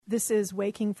This is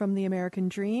Waking from the American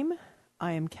Dream.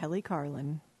 I am Kelly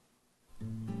Carlin.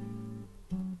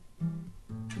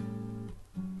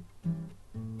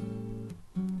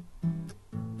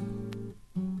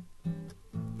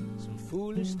 Some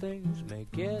foolish things may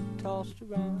get tossed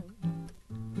around,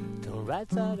 turn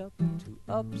right side up to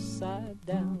upside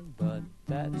down, but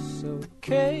that's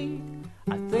okay.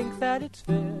 I think that it's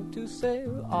fair to say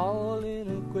we're all in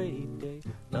a great day.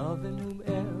 Loving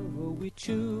whomever we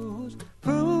choose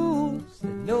proves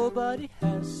that nobody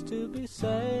has to be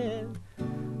sad.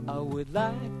 I would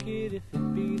like it if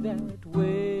it be that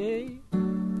way.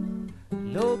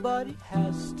 Nobody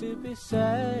has to be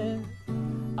sad.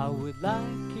 I would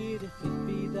like it if it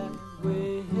be that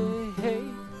way.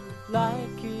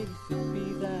 Like it if it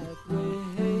be that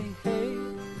way.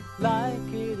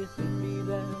 Like it if it be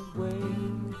that way.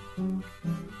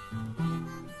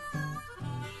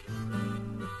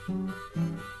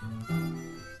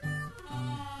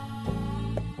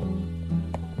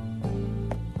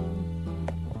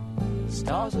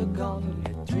 Stars are gone and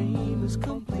your dream is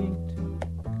complete.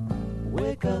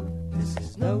 Wake up, this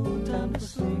is no time to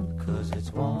sleep, 'cause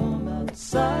it's warm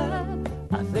outside.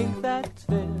 I think that it's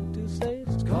fair to say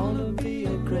it's gonna be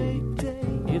a great day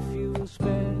if you will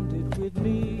spend it with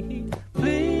me.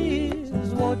 Please,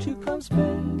 won't you come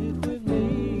spend it with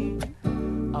me?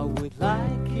 I would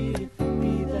like it if it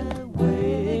be that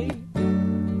way.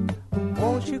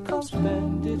 Won't you come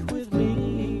spend it with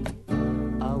me?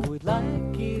 I would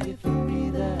like it if it be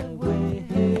that way.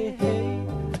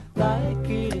 Like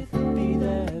it if it be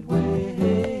that way.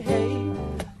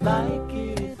 Like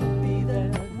it if it be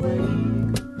that way.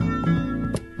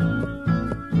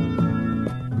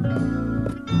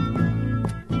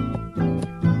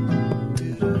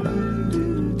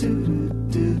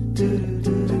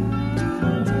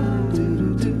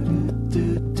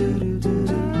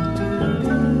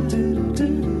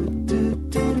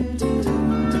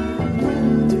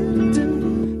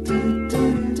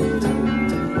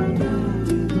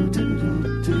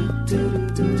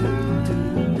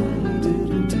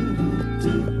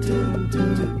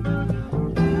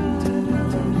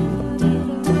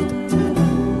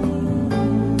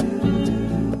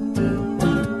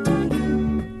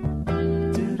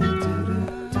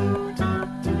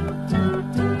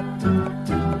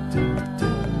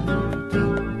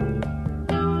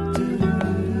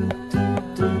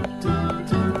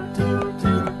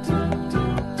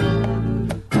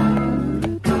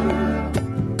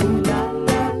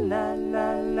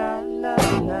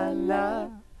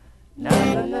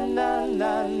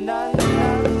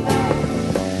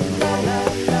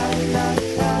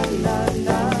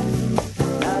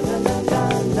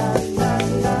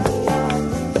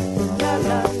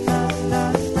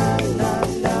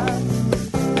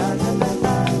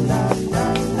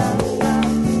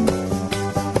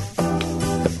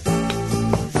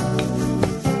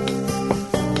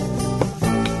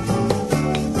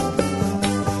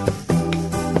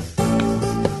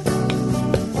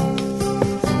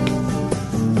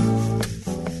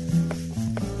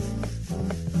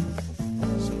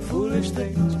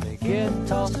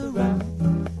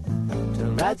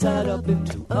 Side up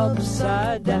into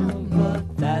upside down,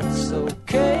 but that's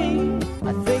okay.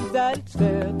 I think that it's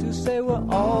fair to say we're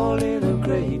all in a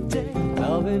great day.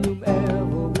 Loving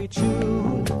whomever we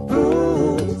choose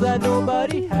proves that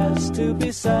nobody has to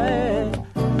be sad.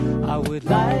 I would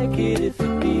like it if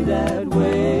it be that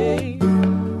way.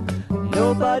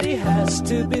 Nobody has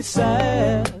to be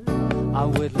sad. I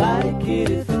would like it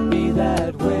if it be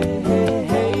that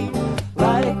way.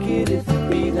 Like it if it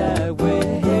be that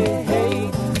way.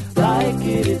 Like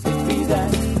it if it be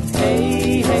that.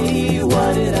 Hey,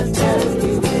 what did I tell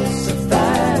you? It's a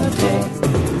bad day.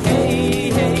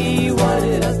 Hey, what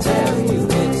did I tell you?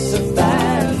 It's a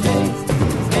bad day.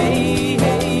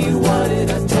 Hey, what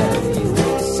did I tell you?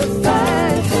 It's a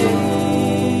bad day.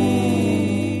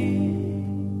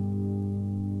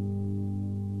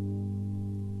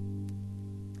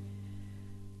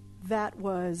 That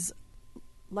was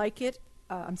Like It.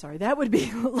 That would be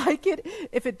Like It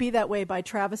If It Be That Way by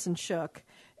Travis and Shook.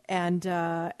 And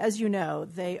as you know,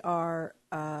 they are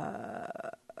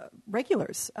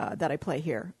regulars that I play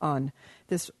here on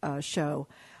this show.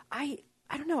 I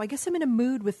don't know. I guess I'm in a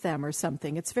mood with them or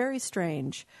something. It's very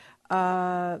strange.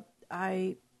 I've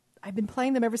been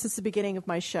playing them ever since the beginning of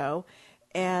my show.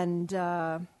 And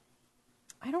I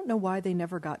don't know why they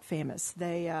never got famous.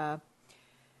 They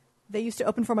used to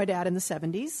open for my dad in the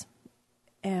 70s.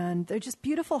 And they're just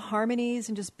beautiful harmonies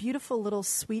and just beautiful little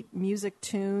sweet music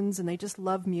tunes, and they just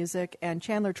love music. And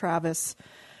Chandler Travis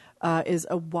is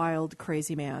a wild,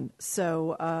 crazy man.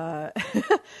 So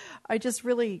I just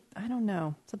really, I don't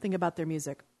know, something about their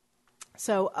music.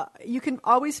 So you can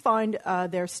always find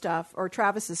their stuff, or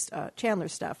Travis's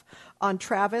Chandler's stuff, on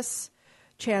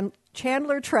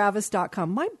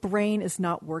ChandlerTravis.com. My brain is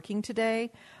not working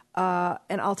today,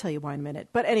 and I'll tell you why in a minute.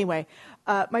 But anyway,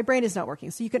 my brain is not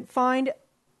working. So you can find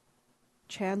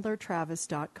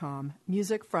ChandlerTravis.com.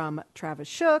 Music from Travis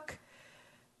Shook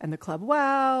and the Club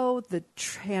Wow, the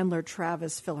Chandler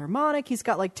Travis Philharmonic. He's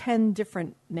got like 10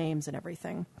 different names and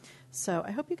everything. So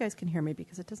I hope you guys can hear me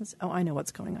because it doesn't... Oh, I know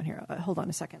what's going on here. Hold on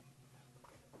a second.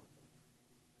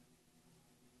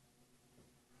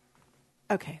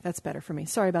 Okay, that's better for me.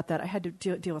 Sorry about that. I had to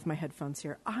deal with my headphones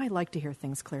here. I like to hear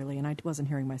things clearly, and I wasn't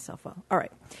hearing myself well. All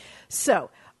right. So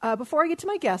before I get to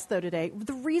my guest, though, today,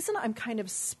 the reason I'm kind of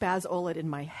spaz-olid in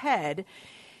my head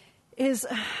is...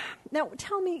 Now,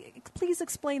 tell me, please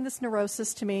explain this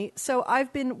neurosis to me. So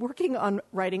I've been working on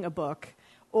writing a book,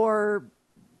 or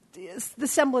the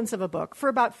semblance of a book, for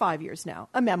about 5 years now,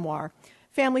 a memoir.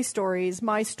 Family stories,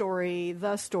 my story,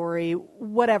 the story,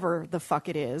 whatever the fuck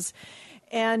it is.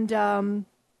 And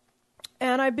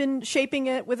I've been shaping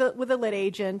it with a lit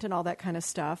agent and all that kind of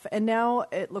stuff. And now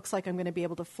it looks like I'm going to be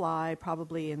able to fly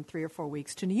probably in 3 or 4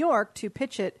 weeks to New York to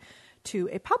pitch it to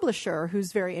a publisher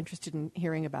who's very interested in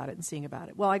hearing about it and seeing about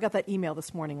it. Well, I got that email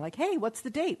this morning like, hey, what's the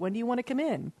date? When do you want to come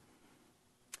in?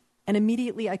 And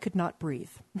immediately I could not breathe.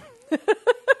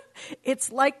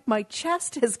 It's like my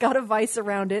chest has got a vice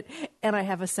around it and I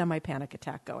have a semi-panic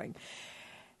attack going.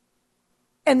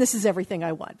 And this is everything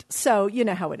I want. So you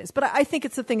know how it is. But I think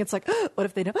it's the thing. It's like, what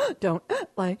if they don't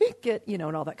like it,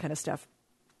 and all that kind of stuff.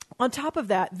 On top of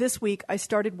that, this week I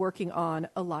started working on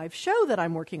a live show that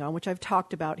I'm working on, which I've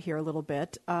talked about here a little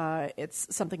bit.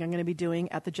 It's something I'm going to be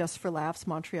doing at the Just for Laughs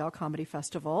Montreal Comedy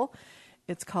Festival.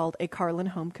 It's called A Carlin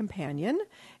Home Companion,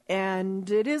 and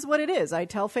it is what it is. I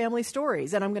tell family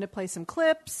stories, and I'm going to play some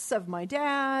clips of my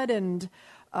dad and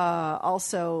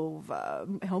also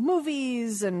home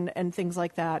movies and things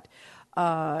like that.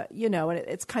 And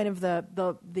it's kind of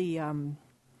the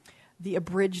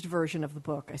abridged version of the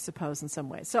book, I suppose, in some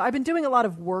ways. So I've been doing a lot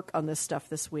of work on this stuff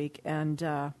this week, and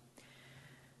I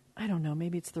don't know,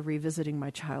 maybe it's the revisiting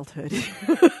my childhood.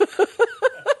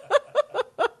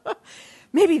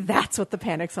 Maybe that's what the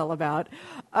panic's all about.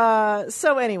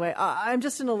 So anyway, I'm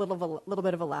just in a little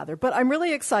bit of a lather. But I'm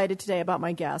really excited today about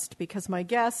my guest, because my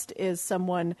guest is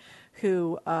someone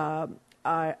who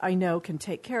I know can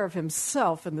take care of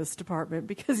himself in this department,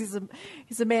 because he's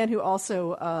a man who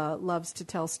also loves to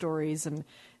tell stories and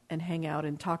hang out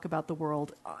and talk about the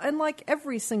world. And like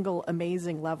every single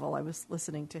amazing level, I was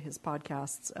listening to his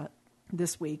podcasts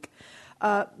this week.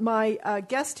 My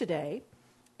guest today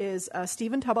is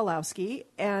Stephen Tobolowsky,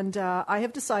 and I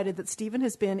have decided that Stephen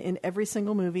has been in every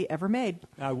single movie ever made.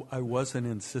 I wasn't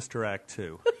in Sister Act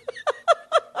 2.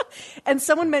 And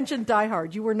someone mentioned Die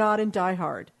Hard. You were not in Die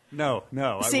Hard. No,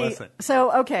 I wasn't.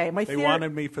 So, okay. They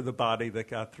wanted me for the body that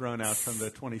got thrown out from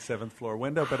the 27th floor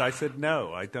window, but I said,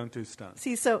 no, I don't do stunts.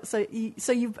 See, so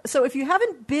if you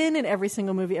haven't been in every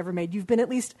single movie ever made, you've been at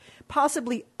least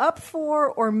possibly up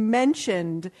for or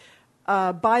mentioned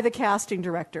by the casting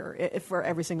director for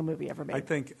every single movie ever made.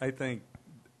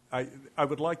 I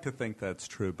would like to think that's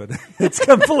true, but it's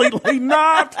completely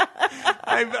not.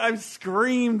 I've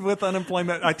screamed with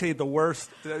unemployment. I tell you, the worst,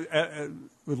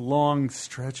 with long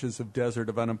stretches of desert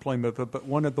of unemployment, but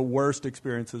one of the worst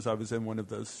experiences, I was in one of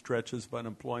those stretches of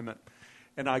unemployment,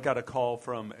 and I got a call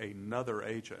from another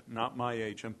agent, not my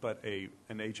agent, but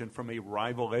an agent from a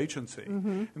rival agency.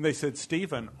 Mm-hmm. And they said,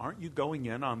 Stephen, aren't you going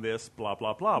in on this blah,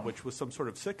 blah, blah, which was some sort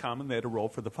of sitcom, and they had a role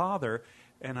for the father.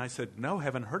 And I said, no,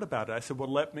 haven't heard about it. I said,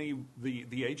 well,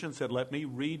 the agent said, let me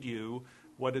read you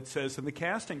what it says in the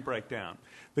casting breakdown.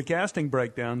 The casting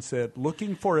breakdown said,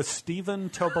 looking for a Stephen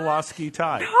Tobolowsky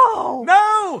type.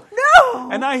 No!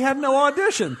 And I had no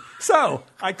audition. So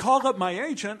I called up my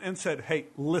agent and said, hey,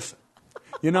 listen.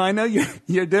 I know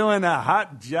you're doing a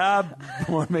hot job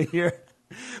for me here,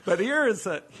 but here is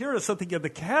something in the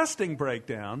casting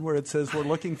breakdown where it says we're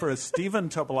looking for a Stephen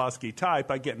Tobolowsky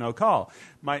type. I get no call.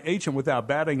 My agent, without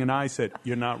batting an eye, said,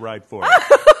 you're not right for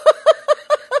it.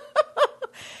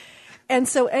 And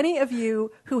so any of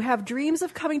you who have dreams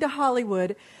of coming to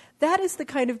Hollywood, that is the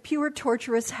kind of pure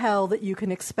torturous hell that you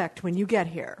can expect when you get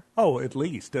here. Oh, at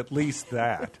least that.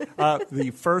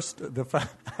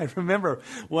 I remember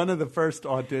one of the first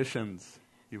auditions,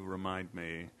 you remind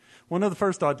me, one of the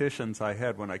first auditions I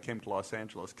had when I came to Los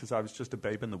Angeles, because I was just a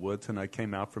babe in the woods, and I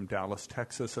came out from Dallas,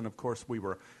 Texas, and of course we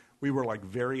were like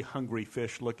very hungry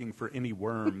fish looking for any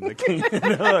worm that came in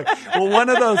the hook. Well, one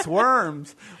of those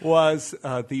worms was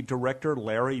the director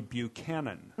Larry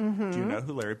Buchanan. Mm-hmm. Do you know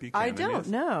who Larry Buchanan is? I don't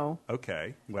know.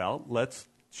 Okay. Well, let's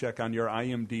check on your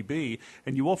IMDb,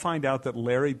 and you will find out that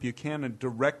Larry Buchanan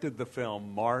directed the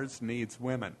film Mars Needs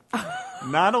Women.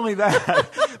 Not only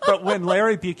that, but when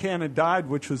Larry Buchanan died,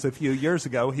 which was a few years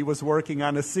ago, he was working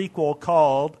on a sequel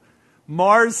called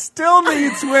Mars Still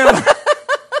Needs Women.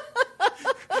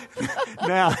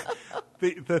 Now,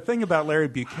 the thing about Larry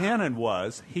Buchanan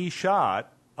was he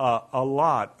shot a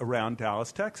lot around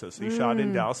Dallas, Texas. He shot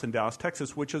in Dallas,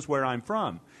 Texas, which is where I'm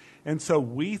from. And so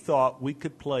we thought we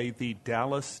could play the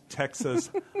Dallas,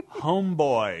 Texas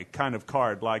homeboy kind of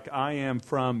card, like I am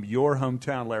from your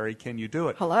hometown, Larry. Can you do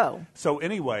it? Hello. So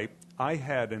anyway, I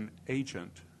had an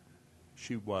agent.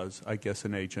 She was, I guess,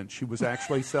 an agent. She was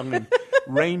actually selling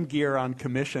rain gear on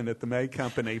commission at the May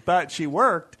Company. But she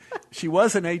worked. She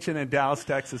was an agent in Dallas,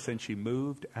 Texas, and she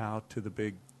moved out to the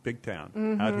big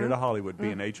town, out here to Hollywood, be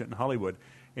an agent in Hollywood.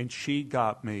 And she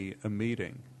got me a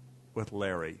meeting with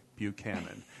Larry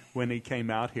Buchanan when he came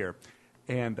out here.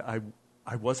 And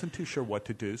I wasn't too sure what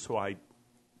to do, so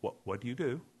what do you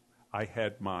do? I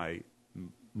had my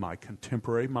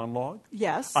contemporary monologue.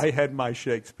 Yes. I had my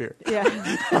Shakespeare.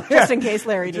 Yeah. Just in case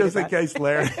Larry needed Just in that. case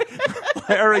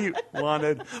Larry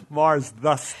wanted Mars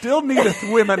thus still needeth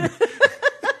women.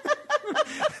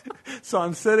 So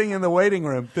I'm sitting in the waiting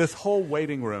room. This whole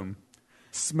waiting room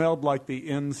smelled like the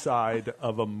inside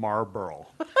of a Marlboro.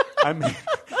 I mean,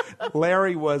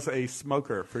 Larry was a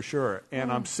smoker for sure. And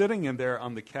I'm sitting in there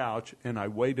on the couch, and I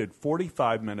waited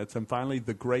 45 minutes, and finally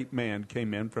the great man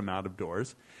came in from out of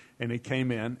doors. And he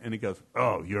came in, and he goes,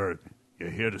 "Oh, you're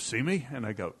here to see me?" And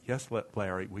I go, "Yes,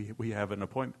 Larry, we have an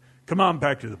appointment. Come on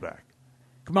back to the back.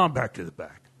 Come on back to the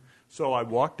back." So I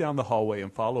walked down the hallway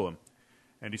and follow him.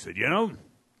 And he said, "You know,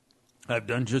 I've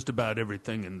done just about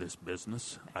everything in this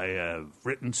business. I have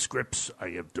written scripts. I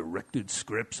have directed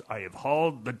scripts. I have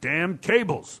hauled the damn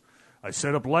cables. I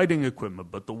set up lighting equipment.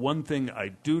 But the one thing I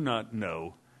do not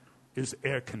know is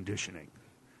air conditioning.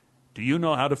 Do you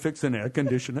know how to fix an air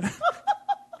conditioner?"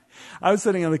 I was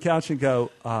sitting on the couch and go,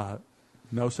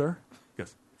 "No, sir." He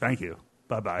goes, "Thank you.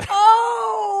 Bye-bye."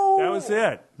 Oh! That was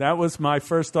it. That was my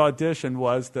first audition,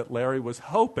 was that Larry was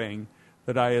hoping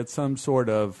that I had some sort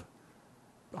of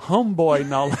homeboy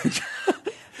knowledge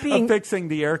of fixing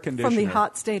the air conditioner. From the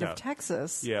hot state of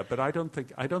Texas. Yeah, but I don't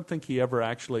think he ever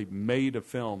actually made a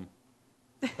film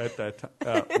at that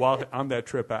time, while on that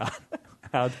trip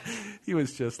out. He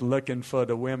was just looking for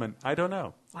the women. I don't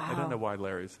know. Wow. I don't know why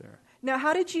Larry's there. Now,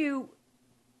 how did you,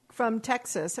 from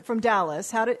Dallas,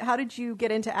 how did you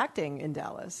get into acting in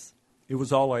Dallas? It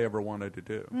was all I ever wanted to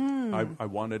do. I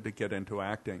wanted to get into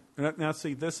acting. Now,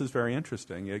 see, this is very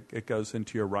interesting. It goes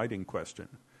into your writing question,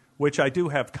 which I do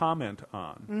have comment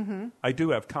on. Mm-hmm. I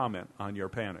do have comment on your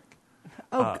Panic.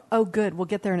 Oh, good. We'll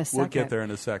get there in a second. We'll get there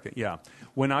in a second, yeah.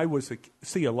 When I was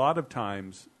a lot of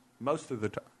times, most of the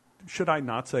time, should I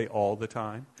not say all the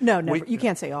time? No, never. You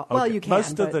can't say all. Okay. Well, you can.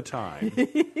 Most of the time,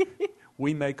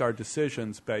 we make our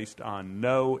decisions based on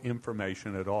no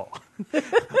information at all.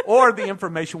 Or the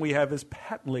information we have is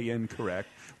patently incorrect.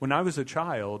 When I was a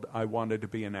child, I wanted to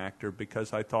be an actor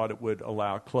because I thought it would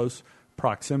allow close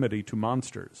proximity to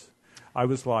monsters. I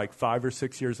was like 5 or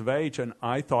 6 years of age, and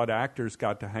I thought actors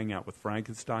got to hang out with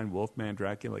Frankenstein, Wolfman,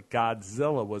 Dracula.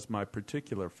 Godzilla was my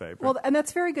particular favorite. Well, and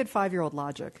that's very good 5-year-old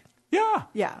logic.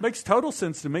 Yeah. Makes total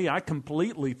sense to me. I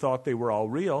completely thought they were all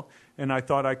real, and I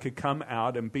thought I could come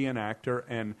out and be an actor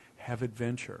and have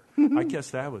adventure. I guess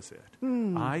that was it.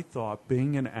 I thought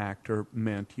being an actor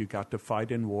meant you got to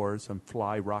fight in wars and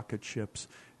fly rocket ships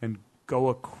and go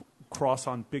across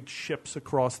on big ships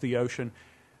across the ocean.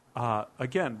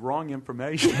 Again, wrong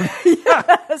information.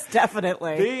 Yes,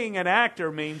 definitely. Being an actor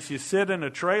means you sit in a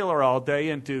trailer all day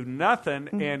and do nothing,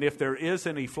 and if there is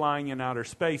any flying in outer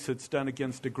space, it's done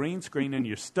against a green screen, and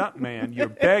your stuntman, you're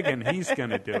begging he's going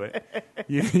to do it.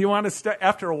 You want to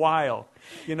after a while,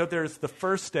 there's the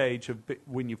first stage of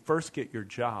when you first get your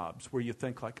jobs where you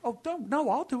think like, "Oh,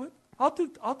 I'll do it. I'll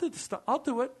do the stuff. I'll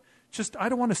do it. Just, I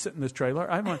don't want to sit in this trailer.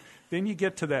 Then you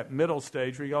get to that middle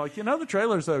stage where you go like, the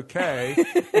trailer's okay.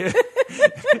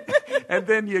 And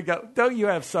then you go, don't you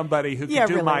have somebody who can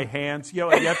do really? My hands? You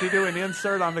have to do an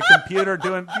insert on the computer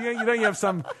you have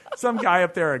some guy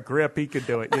up there, a grip, he could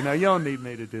do it. You don't need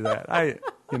me to do that.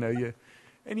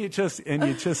 You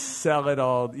just sell it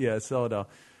all. Yeah, sell it all.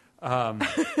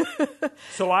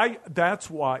 That's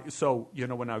why,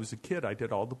 when I was a kid, I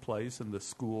did all the plays in the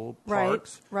school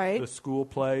parks, right. The school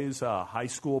plays, high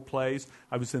school plays.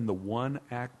 I was in the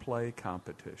one-act play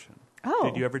competition. Oh.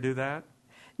 Did you ever do that?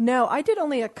 No, I did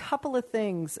only a couple of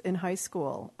things in high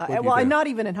school. Not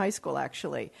even in high school,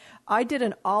 actually. I did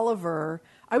an Oliver.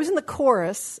 I was in the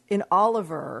chorus in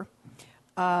Oliver.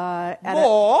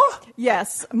 More?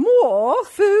 Yes, more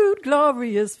food,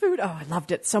 glorious food. Oh, I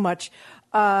loved it so much.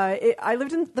 I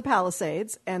lived in the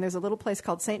Palisades, and there's a little place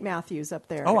called St. Matthew's up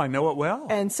there. Oh, I know it well.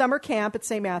 And summer camp at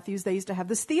St. Matthew's, they used to have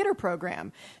this theater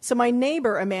program. So my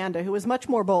neighbor, Amanda, who was much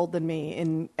more bold than me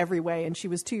in every way, and she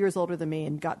was 2 years older than me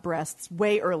and got breasts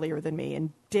way earlier than me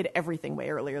and did everything way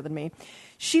earlier than me,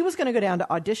 she was going to go down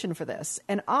to audition for this.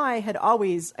 And I had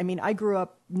always, I grew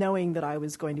up knowing that I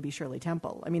was going to be Shirley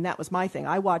Temple. That was my thing.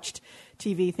 I watched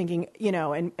TV thinking,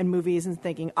 and movies and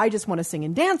thinking, I just want to sing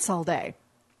and dance all day.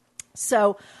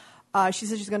 So she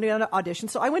said she's going to go down to audition.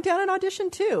 So I went down and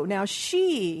auditioned too. Now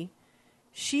she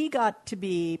got to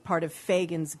be part of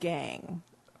Fagan's gang.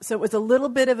 So it was a little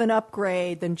bit of an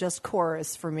upgrade than just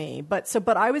chorus for me. But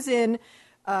I was in,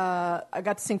 I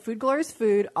got to sing Food Glorious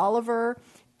Food, Oliver,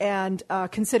 and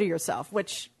Consider Yourself,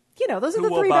 which, those are the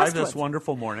three best this ones.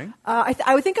 wonderful morning.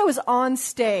 I would think I was on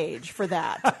stage for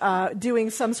that, doing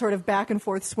some sort of back and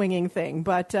forth swinging thing.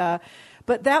 But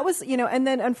that was, and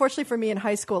then unfortunately for me in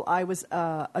high school, I was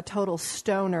a total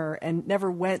stoner and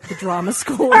never went the drama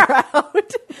school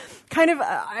route.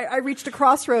 I reached a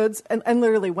crossroads and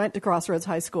literally went to Crossroads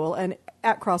High School, and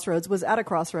at a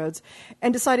crossroads,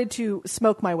 and decided to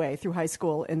smoke my way through high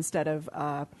school instead of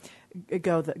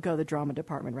go the drama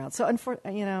department route. So,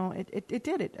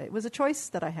 it was a choice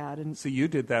that I had. And so you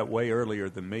did that way earlier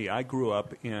than me. I grew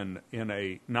up in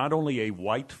a not only a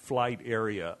white flight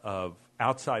area of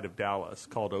outside of Dallas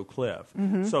called Oak Cliff.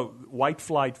 Mm-hmm. So white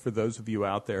flight, for those of you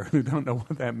out there who don't know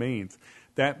what that means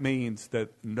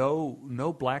that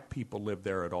no black people lived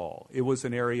there at all. It was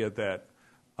an area that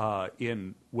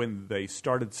when they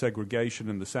started segregation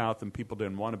in the South and people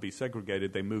didn't want to be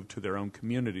segregated, they moved to their own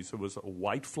communities. It was a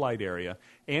white flight area,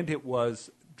 and it was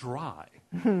dry.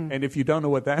 Mm-hmm. And if you don't know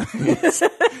what that means,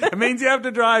 it means you have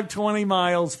to drive 20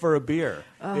 miles for a beer.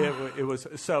 It was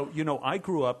so. I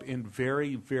grew up in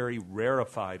very, very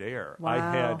rarefied air.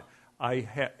 Wow. I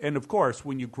had, and of course,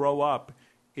 when you grow up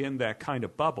in that kind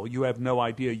of bubble, you have no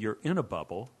idea you're in a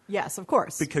bubble. Yes, of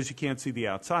course. Because you can't see the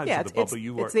outside of the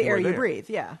bubble. It's the air you breathe,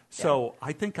 yeah. So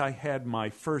I think I had my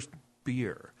first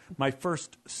beer, my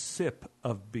first sip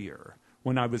of beer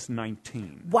when I was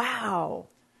 19. Wow.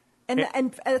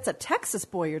 And it's a Texas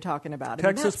boy you're talking about.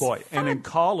 Texas boy. Fun. And in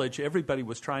college, everybody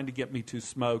was trying to get me to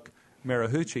smoke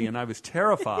Marijuana, and I was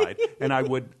terrified, and I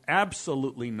would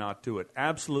absolutely not do it.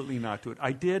 Absolutely not do it.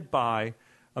 I did buy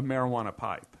a marijuana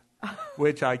pipe,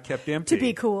 which I kept empty. To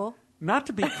be cool? Not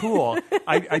to be cool.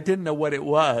 I didn't know what it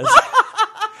was.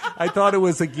 I thought it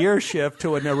was a gear shift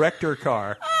to an erector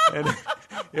car, and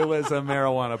it was a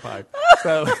marijuana pipe.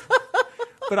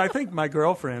 But I think my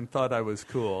girlfriend thought I was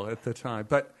cool at the time.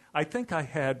 But I think I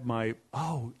had my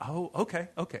okay.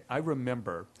 I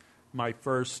remember my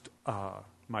first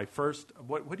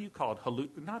what do you call it?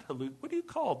 What do you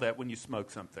call that when you smoke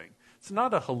something? It's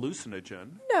not a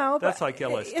hallucinogen. No, that's like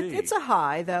LSD. It's a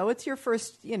high, though. It's your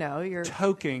first, your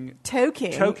toking.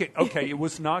 Okay, it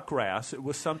was not grass. It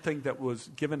was something that was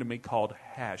given to me called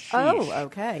hashish. Oh,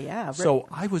 okay, yeah. So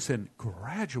I was in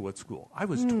graduate school. I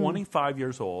was 25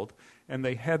 years old, and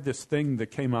they had this thing that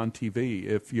came on TV.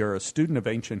 If you're a student of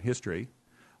ancient history,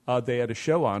 they had a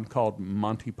show on called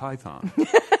Monty Python.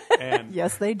 And,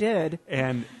 yes, they did.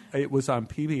 And it was on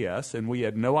PBS, and we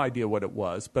had no idea what it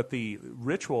was. But the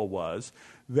ritual was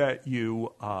that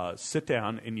you sit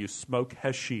down and you smoke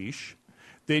hashish.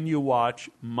 Then you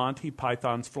watch Monty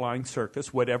Python's Flying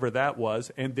Circus, whatever that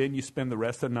was. And then you spend the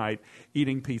rest of the night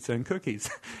eating pizza and cookies.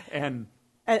 And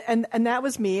that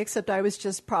was me, except I was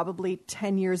just probably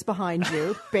 10 years behind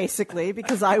you, basically,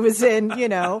 because I was in,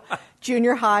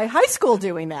 junior high school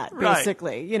doing that,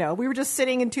 basically. Right. We were just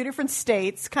sitting in two different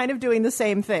states, kind of doing the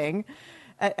same thing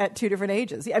at two different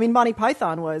ages. I mean, Monty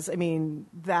Python was,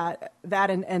 that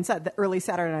and the early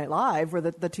Saturday Night Live were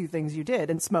the two things you did,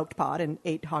 and smoked pot and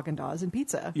ate Haagen-Dazs and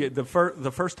pizza. Yeah, the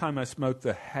first time I smoked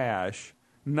the hash,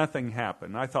 nothing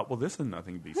happened. I thought, well, this is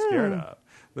nothing to be scared of.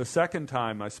 The second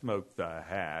time I smoked the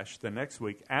hash, the next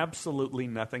week, absolutely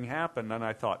nothing happened. And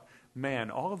I thought, man,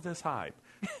 all of this hype.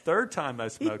 Third time I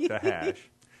smoked the hash,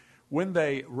 when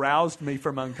they roused me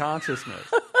from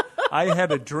unconsciousness, I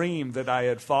had a dream that I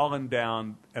had fallen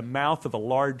down a mouth of a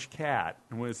large cat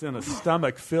and was in a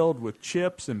stomach filled with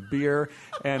chips and beer,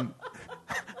 and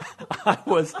I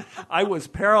was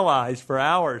paralyzed for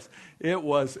hours. It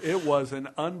was an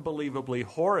unbelievably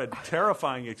horrid,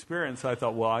 terrifying experience. I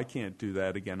thought, well, I can't do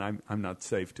that again. I'm not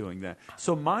safe doing that.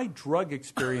 So my drug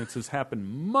experiences happened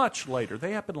much later.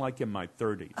 They happened like in my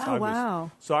 30s. Oh,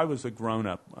 wow. So I was a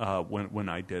grown-up when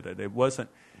I did it. It wasn't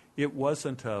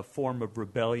a form of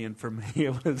rebellion for me.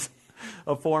 It was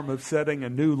a form of setting a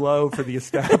new low for the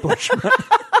establishment.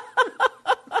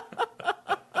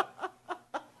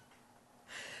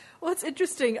 it's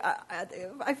interesting.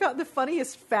 I found the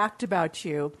funniest fact about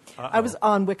you. I was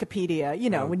on Wikipedia. You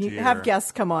know, Oh, when you dear. have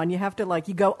guests come on, you have to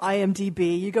you go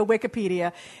IMDb, you go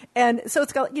Wikipedia, and so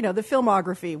it's got the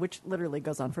filmography, which literally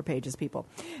goes on for pages, people,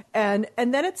 and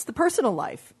then it's the personal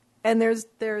life, and there's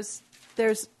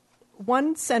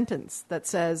one sentence that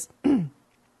says,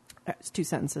 it's two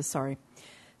sentences. Sorry,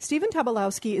 Stephen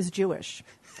Tobolowsky is Jewish.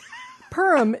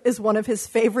 Purim is one of his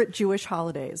favorite Jewish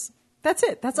holidays. That's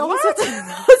it. That's all it says.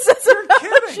 It says about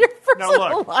Kidding. your Now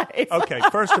personal look. life. Okay,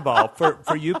 first of all,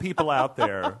 for you people out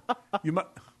there, you must.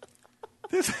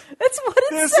 That's what it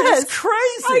This says. is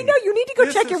crazy. I know. You need to go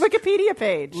This check your is- Wikipedia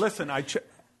page. Listen,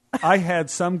 I had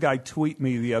some guy tweet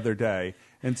me the other day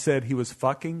and said he was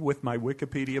fucking with my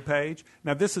Wikipedia page.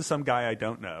 Now, this is some guy I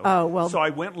don't know. Oh, well. So I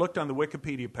went and looked on the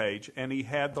Wikipedia page, and he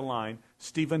had the line,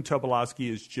 Stephen Tobolowsky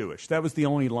is Jewish. That was the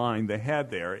only line they had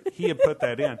there. He had put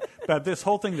that in. But this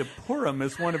whole thing that Purim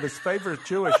is one of his favorite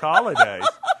Jewish holidays.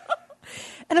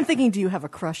 And I'm thinking, do you have a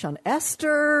crush on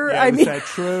Esther? Yeah, I is mean, that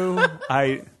true?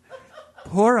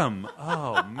 Purim.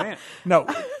 Oh, man. No,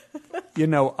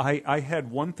 I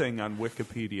had one thing on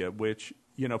Wikipedia, which,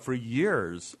 for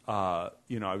years, I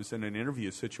was in an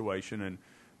interview situation, and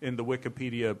in the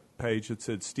Wikipedia page it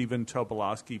said Stephen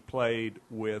Tobolowsky played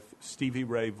with Stevie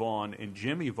Ray Vaughan and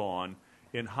Jimmy Vaughan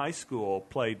in high school,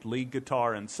 played lead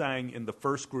guitar and sang in the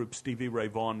first group Stevie Ray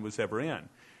Vaughan was ever in.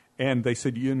 And they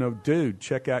said, dude,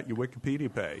 check out your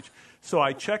Wikipedia page. So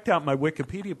I checked out my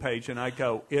Wikipedia page, and I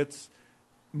go,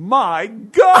 my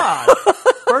God!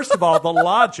 First of all, the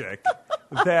logic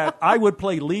that I would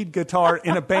play lead guitar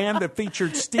in a band that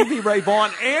featured Stevie Ray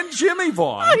Vaughan and Jimmy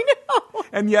Vaughan. I know.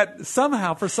 And yet,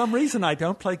 somehow, for some reason, I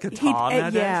don't play guitar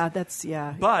nowadays.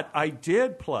 Yeah. But I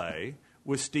did play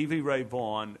with Stevie Ray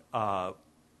Vaughan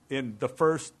in the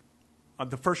first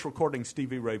recording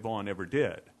Stevie Ray Vaughan ever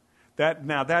did.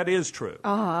 That is true.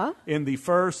 Uh-huh. In the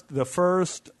first,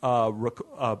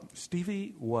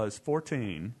 Stevie was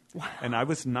 14, and I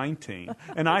was 19,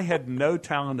 and I had no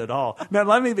talent at all. Now,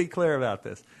 let me be clear about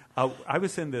this. I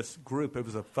was in this group. It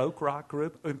was a folk rock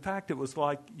group. In fact, it was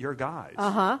like your guys.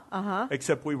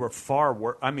 Except we were far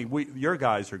worse. I mean, your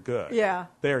guys are good. Yeah.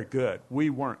 They're good. We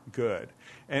weren't good.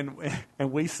 And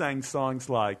we sang songs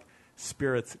like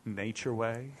Spirit's Nature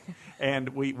Way. And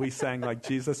we sang like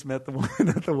Jesus Met the Woman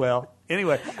at the Well.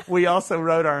 Anyway, we also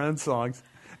wrote our own songs.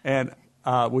 And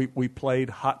we played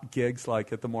hot gigs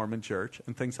like at the Mormon Church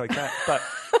and things like that. But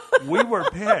we were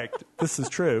picked, this is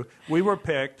true, we were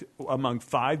picked among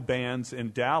 5 bands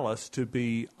in Dallas to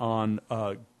be on,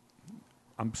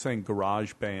 I'm saying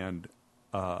garage band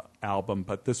album,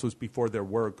 but this was before there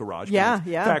were garage bands.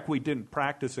 Yeah. In fact, we didn't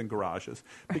practice in garages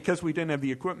because we didn't have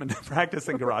the equipment to practice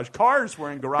in garage. Cars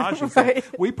were in garages. Right.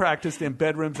 We practiced in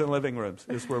bedrooms and living rooms.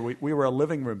 Is where we were a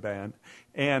living room band.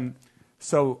 And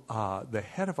so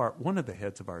one of the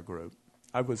heads of our group,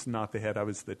 I was not the head, I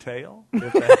was the tail,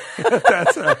 if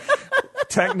that's a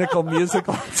technical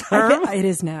musical term. It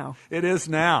is now. It is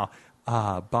now.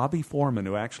 Bobby Foreman,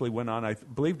 who actually went on, I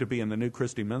believe, to be in the New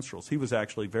Christy Minstrels. He was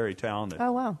actually very talented.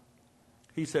 Oh, wow.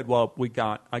 He said, well,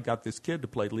 I got this kid to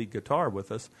play lead guitar with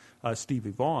us,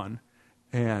 Stevie Vaughan.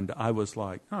 And I was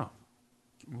like, oh,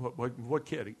 what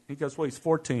kid? He goes, well, he's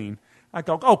 14. I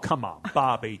go, oh, come on,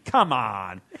 Bobby, come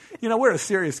on. We're a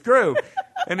serious group.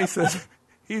 And he says,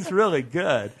 he's really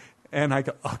good. And I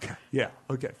go, okay,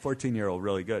 14-year-old,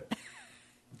 really good.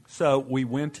 So we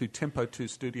went to Tempo 2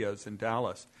 Studios in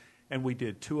Dallas, and we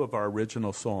did 2 of our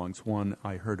original songs. 1,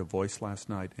 I Heard a Voice Last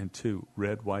Night, and 2,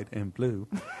 Red, White, and Blue.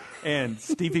 And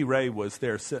Stevie Ray was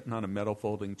there sitting on a metal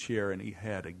folding chair, and he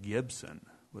had a Gibson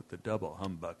with the double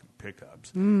humbucker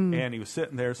pickups. And he was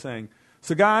sitting there saying,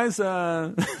 so guys, do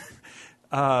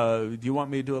you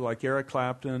want me to do it like Eric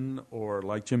Clapton or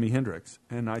like Jimi Hendrix?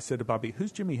 And I said to Bobby,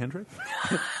 who's Jimi Hendrix?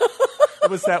 It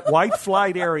was that white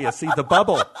flight area. See, the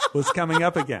bubble was coming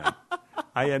up again.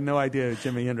 I had no idea who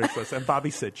Jimi Hendrix was. And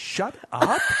Bobby said, shut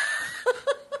up.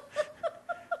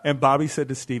 And Bobby said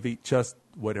to Stevie, just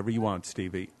whatever you want,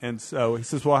 Stevie. And so he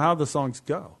says, well, how do the songs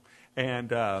go?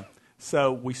 And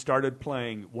so we started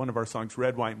playing one of our songs,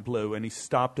 Red, White, and Blue, and he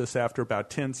stopped us after about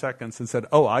 10 seconds and said,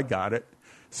 oh, I got it.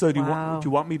 So do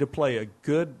you want me to play a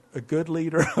good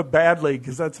lead or a bad lead?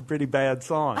 Because that's a pretty bad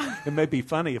song. It may be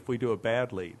funny if we do a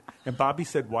bad lead. And Bobby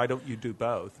said, why don't you do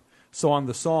both? So on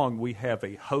the song, we have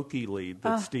a hokey lead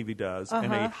that Stevie does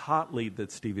and a hot lead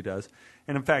that Stevie does.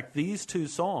 And in fact, these 2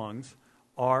 songs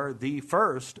are the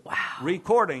first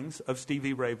recordings of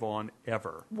Stevie Ray Vaughan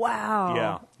ever.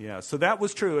 Wow. Yeah. So that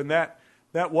was true, and that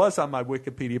was on my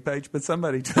Wikipedia page, but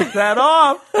somebody took that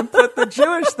off and put the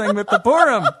Jewish thing with the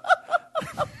Purim.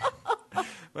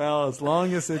 Well, as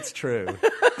long as it's true.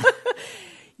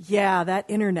 Yeah, that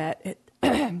internet,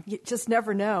 you just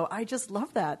never know. I just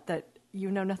love that you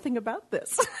know nothing about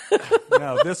this.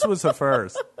 No, this was a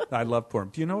first. I love Purim.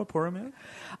 Do you know what Purim is?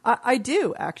 I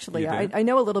do, actually. You do? I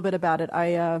know a little bit about it.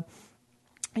 I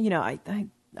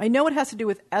know it has to do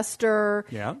with Esther,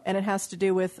 Yeah. and it has to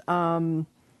do with, I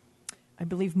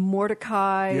believe,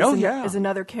 Mordecai Oh, yeah. is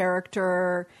another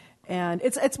character. And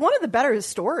it's one of the better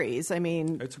stories. I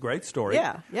mean, It's a great story.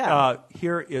 Yeah.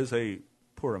 Here is a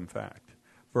Purim fact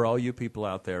for all you people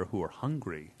out there who are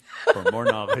hungry for more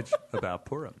knowledge about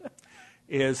Purim,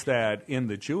 is that in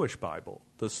the Jewish Bible,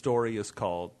 the story is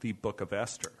called the Book of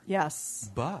Esther. yes.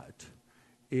 But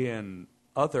in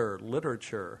other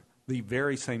literature, the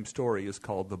very same story is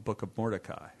called the Book of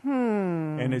Mordecai.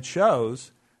 And it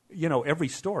shows, every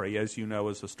story, as you know,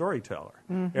 is a storyteller.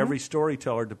 Every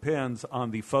storyteller depends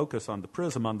on the focus, on the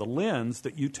prism, on the lens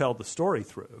that you tell the story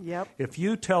through. Yep. If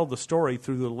you tell the story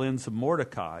through the lens of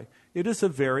Mordecai, it is a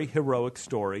very heroic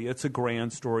story. It's a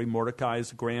grand story. Mordecai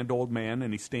is a grand old man,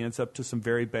 and he stands up to some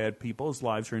very bad people. His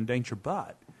lives are in danger.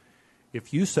 But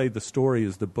if you say the story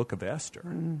is the Book of Esther,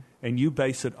 and you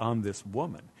base it on this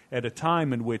woman, at a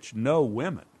time in which no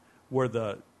women were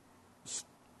the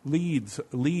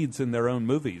leads in their own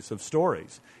movies of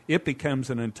stories, it becomes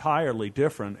an entirely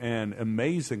different and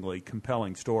amazingly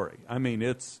compelling story. I mean,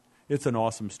 it's an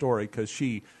awesome story because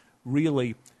she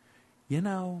really,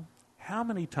 how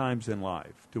many times in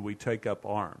life do we take up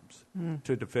arms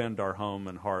to defend our home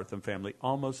and hearth and family?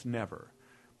 Almost never.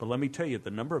 But let me tell you,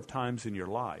 the number of times in your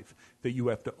life that you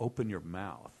have to open your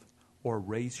mouth or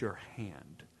raise your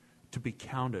hand to be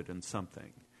counted in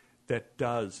something that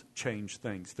does change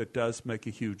things, that does make a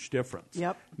huge difference.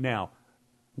 Yep. Now,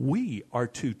 we are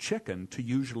too chicken to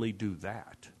usually do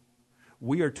that.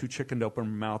 We are too chicken to open our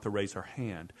mouth or raise our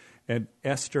hand. And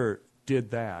Esther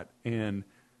did that, and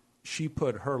she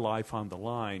put her life on the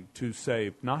line to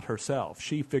save, not herself.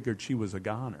 She figured she was a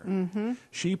goner.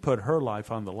 She put her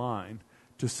life on the line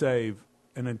to save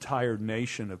an entire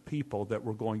nation of people that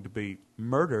were going to be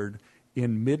murdered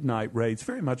in midnight raids,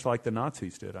 very much like the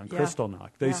Nazis did on Kristallnacht.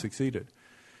 They succeeded.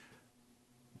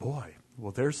 Boy,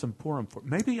 well, there's some Purim.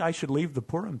 Maybe I should leave the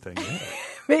Purim thing in.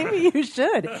 Maybe you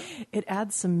should. It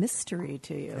adds some mystery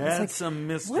to you. Adds some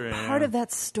mystery. What part of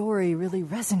that story really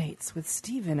resonates with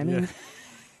Stephen? I mean,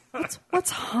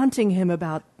 what's haunting him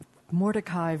about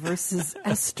Mordecai versus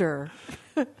Esther?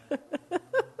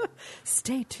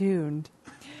 Stay tuned.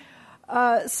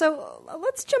 So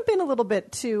let's jump in a little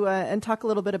bit to and talk a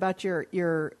little bit about your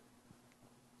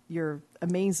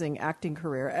amazing acting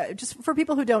career. Just for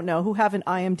people who don't know, who haven't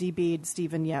IMDb'd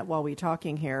Stephen yet while we're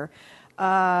talking here,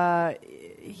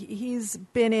 he's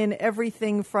been in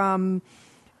everything from,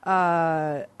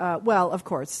 well, of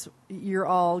course, you're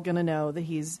all going to know that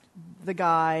he's the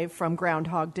guy from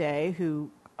Groundhog Day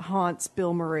who haunts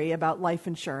Bill Murray about life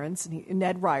insurance, and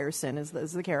Ned Ryerson is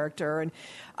the character. And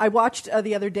I watched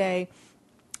the other day,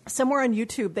 somewhere on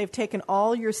YouTube, they've taken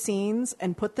all your scenes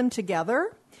and put them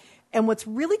together. And what's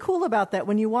really cool about that,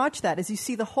 when you watch that, is you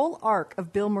see the whole arc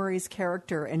of Bill Murray's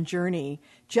character and journey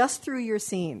just through your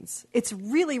scenes. It's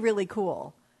really, really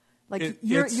cool. Like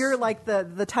you're like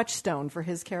the touchstone for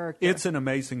his character. It's an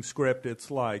amazing script.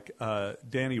 It's like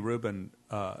Danny Rubin.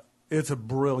 It's a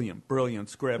brilliant, brilliant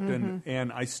script, and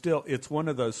it's one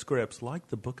of those scripts like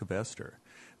the Book of Esther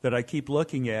that I keep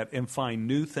looking at and find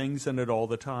new things in it all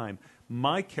the time.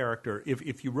 My character,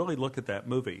 if you really look at that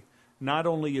movie, not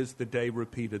only is the day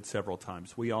repeated several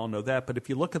times, we all know that, but if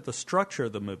you look at the structure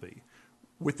of the movie,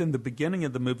 within the beginning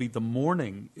of the movie, the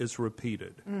morning is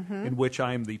repeated, in which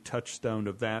I am the touchstone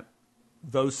of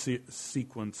those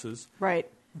sequences. Right.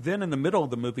 Then in the middle of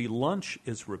the movie, lunch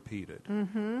is repeated.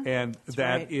 And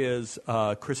that is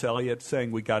Chris Elliott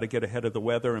saying we got to get ahead of the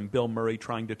weather, and Bill Murray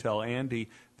trying to tell Andy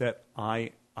that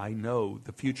I know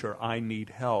the future, I need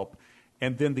help.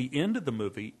 And then the end of the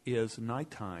movie is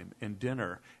nighttime and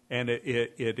dinner, and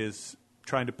it is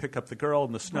trying to pick up the girl,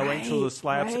 and the snow angel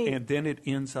slaps, and then it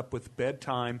ends up with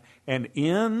bedtime and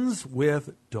ends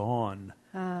with dawn.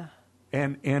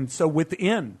 And so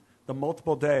within the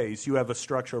multiple days, you have a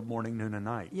structure of morning, noon, and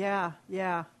night. Yeah.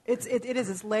 It is.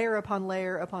 It's layer upon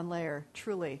layer upon layer,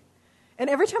 truly. And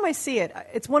every time I see it,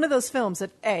 it's one of those films that,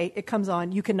 A, it comes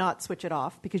on, you cannot switch it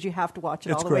off because you have to watch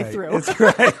it all the way through. It's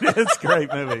great. It's a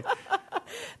great movie.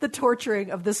 The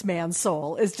torturing of this man's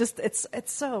soul is just, it's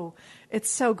so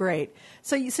great.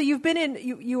 So you've been in,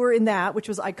 you were in that, which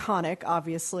was iconic,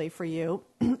 obviously, for you.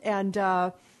 And,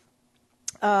 God,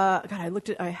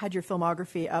 I had your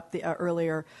filmography up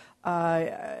earlier.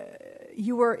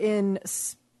 You were in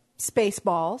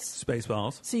Spaceballs.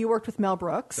 Spaceballs. So you worked with Mel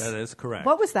Brooks. That is correct.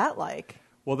 What was that like?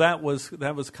 Well, that was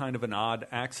kind of an odd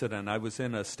accident. I was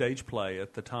in a stage play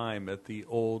at the time at the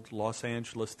old Los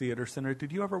Angeles Theater Center.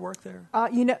 Did you ever work there?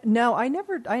 No, I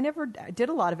never did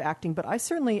a lot of acting, but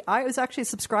I was actually a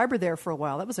subscriber there for a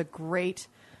while. That was a great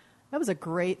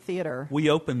theater. We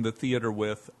opened the theater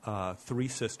with Three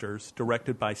Sisters,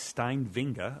 directed by Stein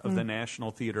Vinge of the National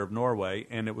Theatre of Norway,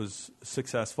 and it was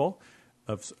successful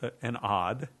and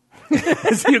odd,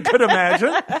 as you could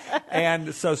imagine.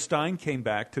 And so Stein came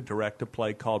back to direct a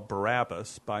play called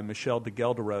Barabbas by Michel de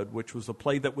Gelderode, which was a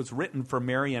play that was written for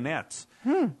marionettes.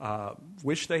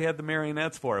 Wish they had the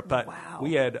marionettes for it. But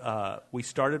we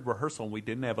started rehearsal and we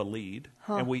didn't have a lead,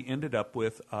 and we ended up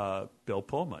with Bill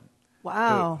Pullman.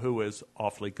 Wow. Who is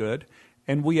awfully good.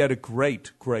 And we had a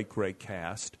great, great, great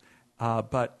cast.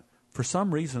 But for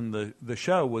some reason, the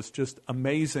show was just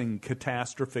amazing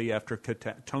catastrophe after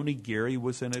Tony Geary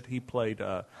was in it. He played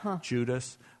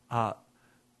Judas.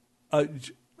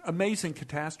 Amazing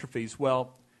catastrophes.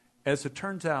 Well, as it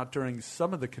turns out, during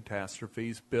some of the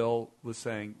catastrophes, Bill was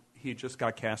saying he just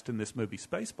got cast in this movie,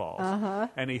 Spaceballs,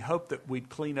 and he hoped that we'd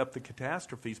clean up the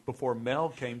catastrophes before Mel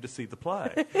came to see the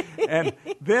play. And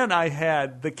then I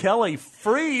had the Kelly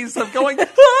freeze of going,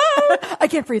 I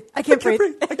can't breathe. I can't breathe.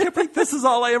 I can't breathe. This is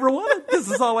all I ever wanted. This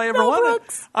is all I ever wanted.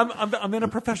 Brooks. I'm in a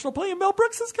professional play, and Mel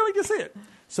Brooks is coming to see it.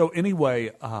 So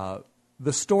anyway,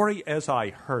 the story as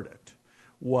I heard it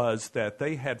was that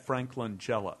they had Frank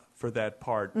Langella for that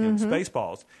part in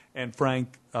Spaceballs, and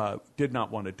Frank did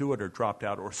not want to do it or dropped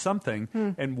out or something.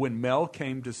 And when Mel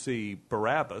came to see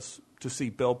Barabbas, to see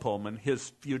Bill Pullman,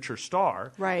 his future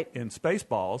star in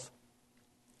Spaceballs,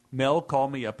 Mel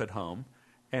called me up at home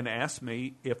and asked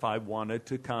me if I wanted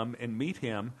to come and meet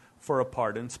him for a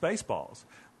part in Spaceballs.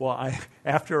 Well,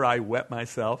 after I wet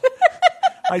myself,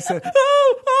 I said,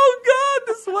 oh God,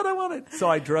 this is what I wanted. So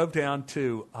I drove down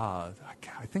to, I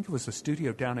think it was a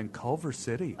studio down in Culver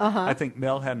City. I think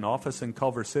Mel had an office in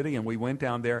Culver City, and we went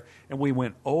down there, and we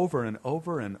went over and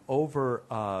over and over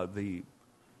the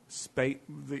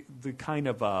kind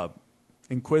of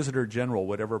Inquisitor General,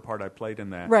 whatever part I played in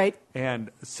that. Right.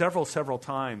 And several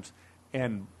times.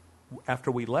 And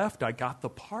after we left, I got the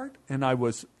part, and I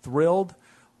was thrilled.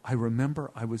 I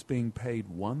remember I was being paid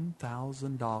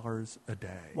 $1,000 a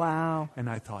day. Wow. And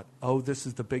I thought, oh, this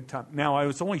is the big time. Now, I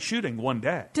was only shooting one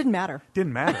day. Didn't matter.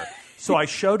 So I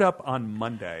showed up on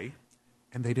Monday,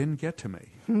 and they didn't get to me.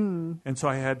 And so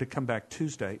I had to come back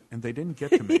Tuesday, and they didn't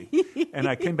get to me. And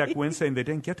I came back Wednesday, and they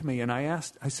didn't get to me. And I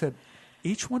said,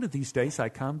 each one of these days I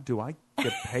come, do I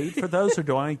get paid for those, or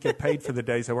do I get paid for the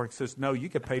days I work? He says, no, you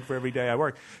get paid for every day I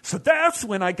work. So that's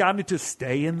when I got into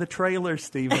stay in the trailer,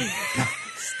 Stephen.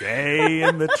 Stay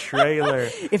in the trailer.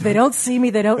 If they don't see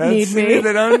me, they don't need me.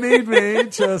 They don't need me.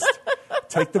 Just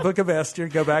take the Book of Esther,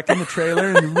 go back in the trailer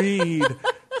and read.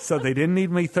 So they didn't need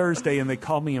me Thursday, and they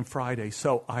called me on Friday.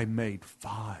 So I made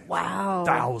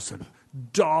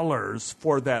 $5,000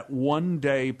 for that one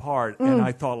day part. And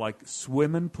I thought, like,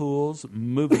 swimming pools,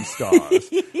 movie stars.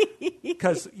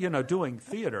 Because, doing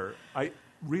theater, I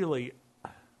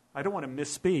don't want to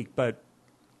misspeak, but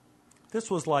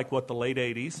this was like, the late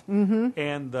 80s.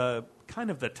 And the kind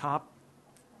of the top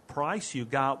price you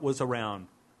got was around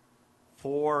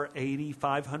 $480,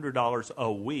 $500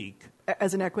 a week.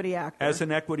 As an equity actor. As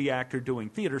an equity actor doing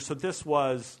theater. So this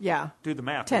was, do the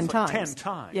math. 10 times. 10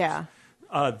 times. Yeah.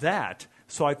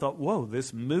 So I thought, whoa,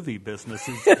 this movie business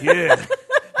is good.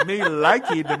 Me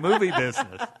liking the movie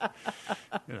business. That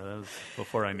was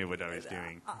before I knew what I was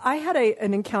doing. I had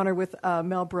an encounter with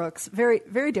Mel Brooks, very,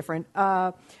 very different.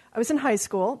 I was in high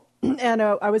school, and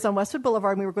I was on Westwood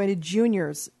Boulevard, and we were going to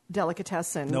Junior's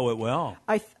Delicatessen. Know it well.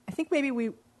 I think maybe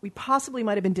we possibly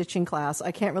might have been ditching class.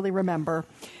 I can't really remember.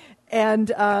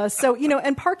 And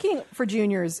and parking for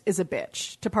juniors is a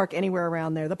bitch to park anywhere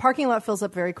around there. The parking lot fills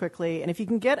up very quickly, and if you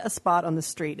can get a spot on the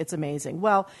street, it's amazing.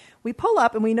 Well, we pull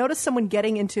up, and we notice someone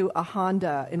getting into a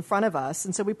Honda in front of us,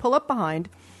 and so we pull up behind,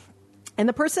 and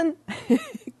the person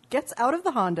gets out of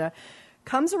the Honda,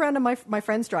 comes around to my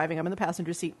friend's driving, I'm in the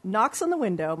passenger seat, knocks on the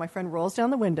window, my friend rolls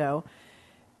down the window,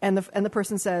 and the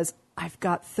person says, "I've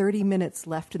got 30 minutes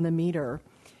left in the meter,"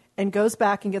 and goes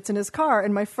back and gets in his car,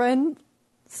 and my friend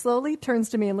slowly turns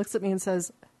to me and looks at me and says,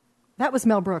 "That was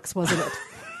Mel Brooks, wasn't it?"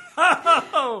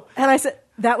 And I said,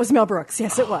 "That was Mel Brooks.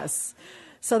 Yes, it was."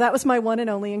 So that was my one and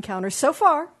only encounter so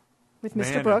far with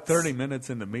Mr. Brooks. 30 minutes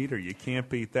in the meter, you can't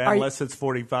beat that unless it's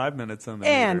 45 minutes on the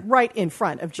meter. And right in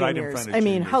front of Juniors. Right in front of I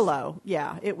mean, Juniors. hello.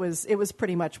 Yeah, it was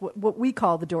pretty much what we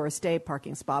call the Doris Day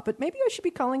parking spot, but maybe I should be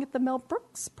calling it the Mel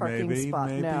Brooks parking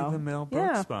spot now. Maybe the Mel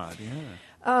Brooks spot, yeah.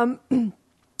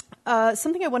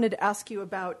 Something I wanted to ask you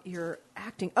about your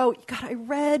acting. Oh, God, I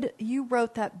read you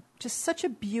wrote that just such a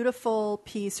beautiful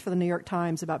piece for the New York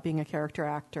Times about being a character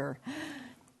actor.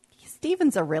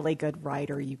 Stephen's a really good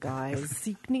writer, you guys.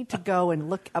 You need to go and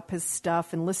look up his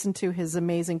stuff and listen to his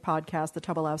amazing podcast, The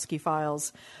Tobolowsky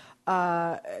Files.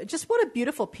 Just what a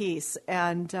beautiful piece.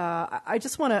 And I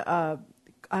just want to,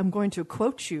 I'm going to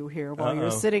quote you here while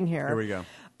you're sitting here. Here we go.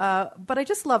 But I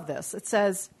just love this. It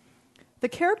says, "The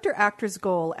character actor's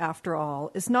goal, after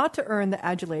all, is not to earn the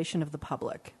adulation of the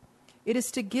public. It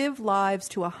is to give lives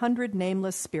to 100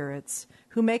 nameless spirits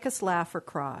who make us laugh or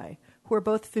cry, who are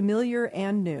both familiar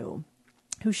and new,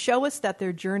 who show us that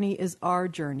their journey is our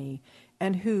journey,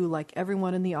 and who, like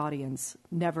everyone in the audience,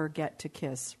 never get to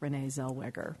kiss Renee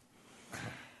Zellweger."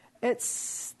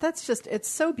 It's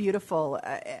so beautiful,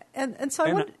 and so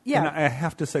And I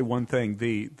have to say one thing: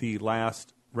 the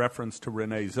last reference to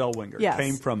Renee Zellweger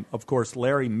came from, of course,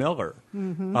 Larry Miller,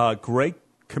 great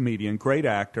comedian, great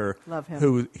actor. Love him.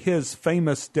 Who his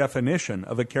famous definition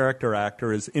of a character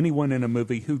actor is anyone in a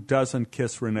movie who doesn't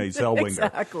kiss Renee Zellweger.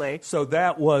 Exactly. So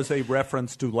that was a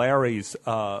reference to Larry's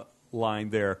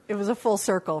line there. It was a full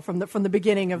circle from the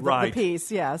beginning of the Right.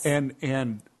 piece. Yes,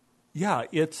 And yeah,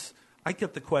 I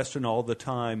get the question all the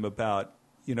time about,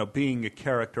 being a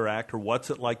character actor. What's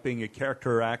it like being a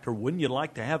character actor? Wouldn't you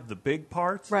like to have the big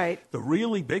parts? Right. The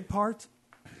really big parts?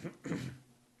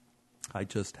 I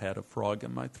just had a frog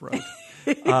in my throat.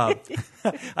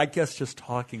 I guess just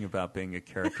talking about being a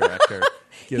character actor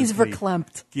he's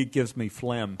verklempt. gives me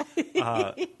phlegm.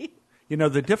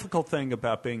 The difficult thing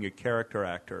about being a character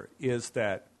actor is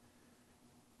that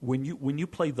when you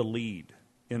play the lead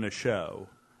in a show,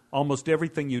 almost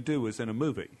everything you do is in a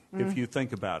movie, if you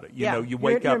think about it. You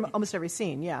wake you're up. in almost every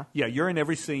scene, yeah. Yeah, you're in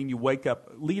every scene. You wake up,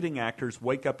 leading actors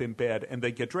wake up in bed and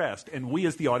they get dressed. And we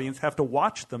as the audience have to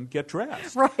watch them get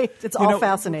dressed. Right. It's all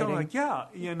fascinating. Like, yeah,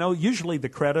 usually the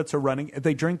credits are running.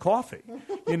 They drink coffee.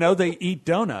 They eat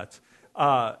donuts.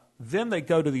 Then they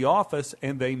go to the office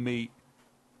and they meet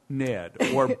Ned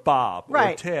or Bob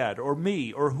Right. or Ted or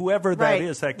me or whoever that Right,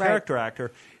 is, that right. character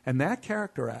actor. And that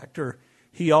character actor,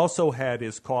 he also had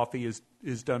his coffee,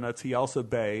 his donuts. He also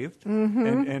bathed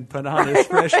and put on his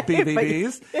fresh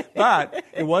BVDs. But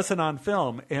it wasn't on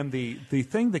film. And the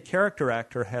thing the character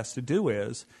actor has to do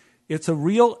is, it's a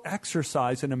real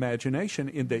exercise in imagination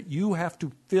in that you have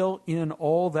to fill in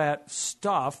all that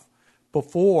stuff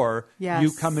before Yes.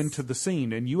 you come into the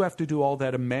scene. And you have to do all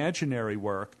that imaginary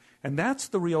work. And that's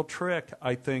the real trick,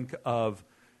 I think, of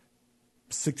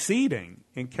succeeding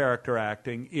in character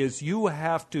acting is you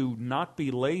have to not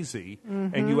be lazy,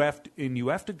 and you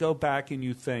have to go back and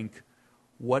you think,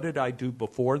 what did I do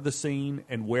before the scene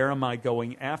and where am I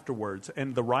going afterwards?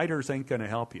 And the writers ain't going to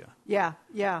help you. Yeah.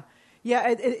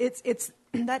 It's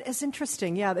that is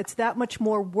interesting. Yeah, it's that much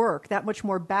more work, that much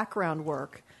more background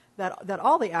work that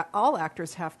all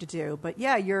actors have to do. But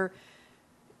yeah, and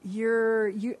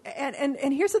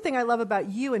here's the thing I love about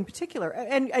you in particular,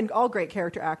 and all great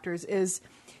character actors is,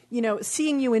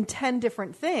 seeing you in 10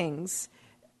 different things,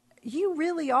 you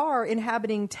really are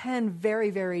inhabiting 10 very,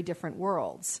 very different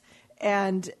worlds.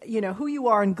 And, who you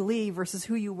are in Glee versus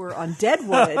who you were on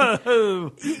Deadwood,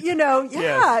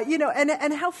 Yes.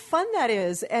 and how fun that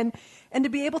is. And to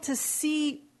be able to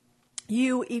see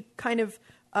you kind of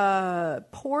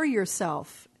pour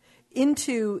yourself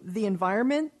into the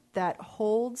environment that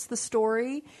holds the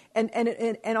story,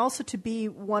 and also to be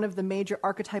one of the major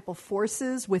archetypal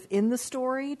forces within the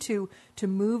story to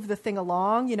move the thing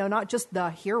along, not just the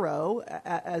hero,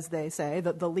 as they say,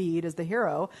 the lead is the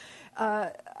hero.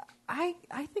 I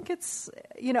think it's,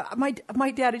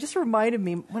 my dad, it just reminded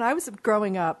me, when I was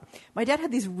growing up, my dad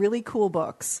had these really cool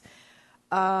books.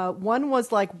 One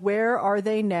was like, Where Are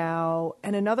They Now?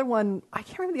 And another one, I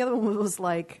can't remember, the other one was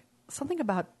like something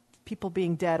about people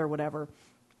being dead or whatever.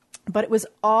 But it was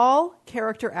all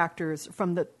character actors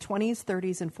from the 20s,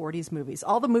 30s, and 40s movies,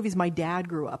 all the movies my dad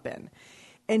grew up in.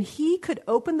 And he could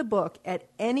open the book at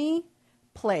any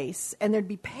place, and there'd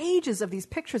be pages of these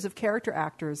pictures of character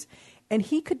actors, and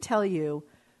he could tell you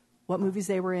what movies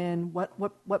they were in,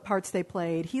 what parts they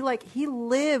played. He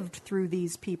lived through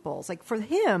these people. Like, for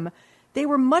him, they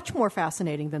were much more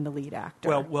fascinating than the lead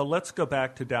actor. Well, let's go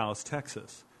back to Dallas,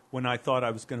 Texas, when I thought I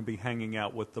was going to be hanging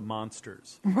out with the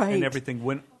monsters Right. and everything.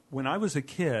 When I was a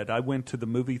kid, I went to the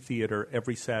movie theater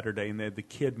every Saturday, and they had the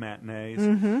kid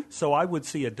matinees. So I would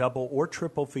see a double or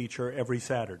triple feature every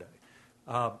Saturday.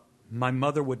 My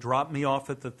mother would drop me off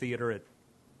at the theater at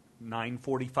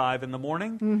 9:45 in the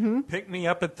morning, pick me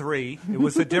up at 3. It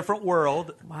was a different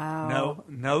world. Wow.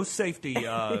 No safety,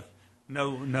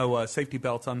 no safety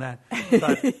belts on that.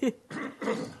 But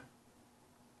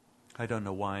I don't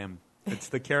know why it's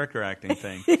the character acting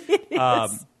thing.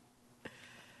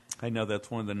 I know that's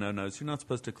one of the no-nos. You're not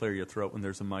supposed to clear your throat when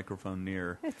there's a microphone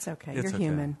near. It's okay. It's You're okay.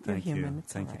 human. Thank You're you. human.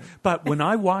 It's Thank all you. right. But when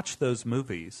I watch those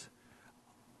movies,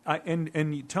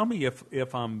 and you tell me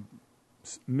if I'm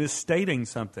misstating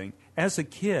something. As a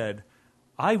kid,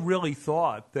 I really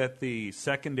thought that the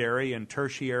secondary and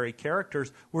tertiary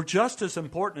characters were just as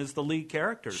important as the lead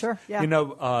characters. Sure, yeah. You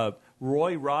know,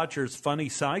 Roy Rogers' funny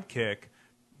sidekick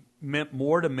meant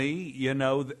more to me. You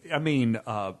know,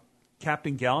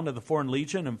 Captain Gallant of the Foreign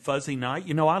Legion and Fuzzy Knight.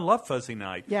 You know, I love Fuzzy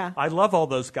Knight. Yeah. I love all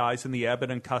those guys in the Abbott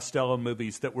and Costello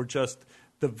movies that were just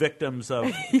the victims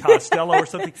of Costello or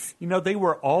something. You know, they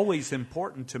were always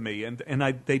important to me, and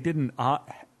they didn't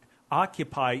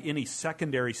occupy any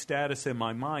secondary status in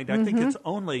my mind. I think it's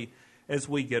only as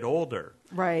we get older,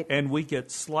 right, and we get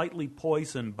slightly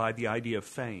poisoned by the idea of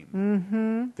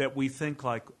fame, that we think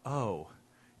like, oh,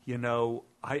 you know,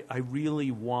 I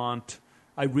really want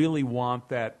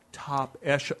that top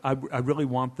I really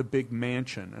want the big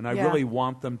mansion, and I really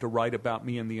want them to write about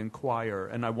me in the Enquirer,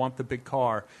 and I want the big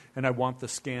car, and I want the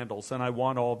scandals, and I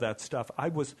want all that stuff. I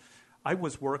was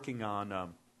working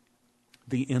on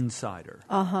The Insider.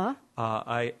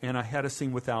 I had a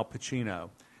scene with Al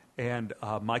Pacino, and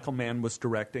Michael Mann was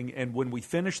directing, and when we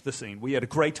finished the scene, we had a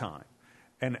great time.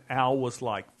 And Al was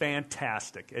like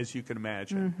fantastic, as you can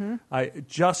imagine.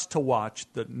 Just to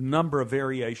watch the number of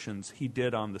variations he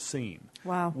did on the scene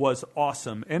was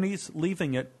awesome. And he's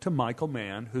leaving it to Michael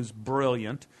Mann, who's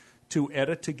brilliant, to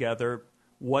edit together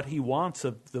what he wants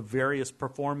of the various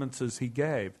performances he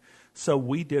gave. So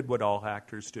we did what all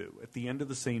actors do. At the end of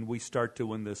the scene, we start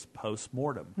doing this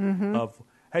post-mortem of,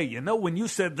 hey, you know, when you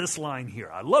said this line here,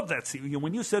 I love that scene.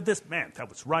 When you said this, man, that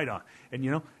was right on. And,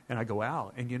 you know, and I go,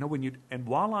 Al, and, you know, and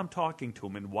while I'm talking to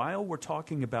him, and while we're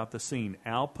talking about the scene,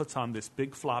 Al puts on this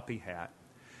big floppy hat.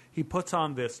 He puts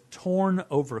on this torn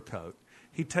overcoat.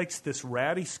 He takes this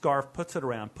ratty scarf, puts it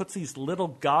around, puts these little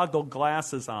goggle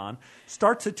glasses on,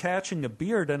 starts attaching a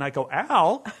beard, and I go,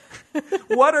 Al,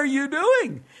 what are you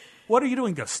doing? What are you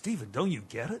doing? He goes, Stephen, don't you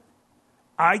get it?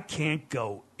 I can't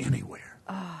go anywhere.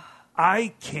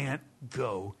 I can't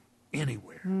go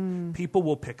anywhere. People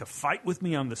will pick a fight with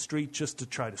me on the street just to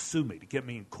try to sue me, to get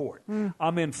me in court.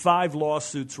 I'm in 5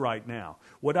 lawsuits right now.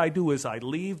 What I do is I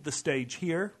leave the stage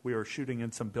here. We are shooting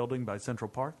in some building by Central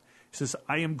Park. He says,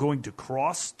 I am going to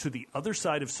cross to the other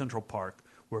side of Central Park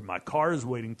where my car is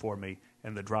waiting for me,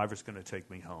 and the driver's going to take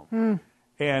me home.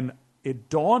 And it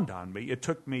dawned on me, it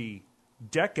took me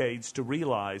decades to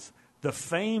realize the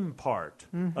fame part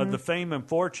of the fame and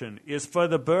fortune is for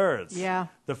the birds. Yeah.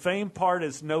 The fame part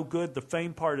is no good. The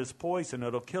fame part is poison.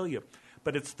 It'll kill you.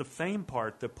 But it's the fame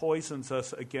part that poisons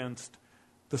us against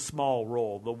the small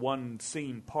role, the one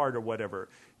scene part or whatever.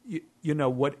 You know,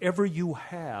 whatever you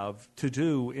have to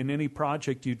do in any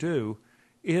project you do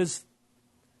is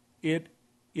it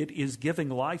is giving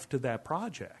life to that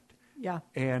project. Yeah.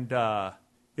 And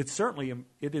it's certainly,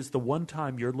 it is the one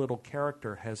time your little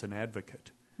character has an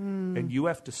advocate. And you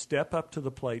have to step up to the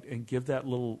plate and give that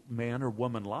little man or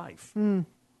woman life. Oh,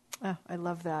 I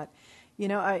love that. You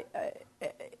know,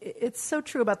 it's so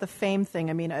true about the fame thing.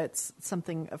 I mean, it's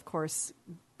something, of course,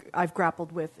 I've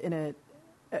grappled with in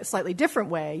a slightly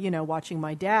different way, you know, watching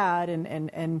my dad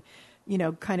and you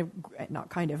know,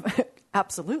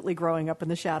 absolutely growing up in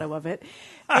the shadow of it.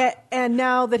 And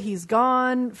now that he's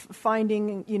gone,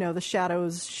 finding, you know, the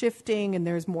shadows shifting and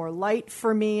there's more light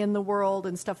for me in the world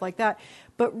and stuff like that.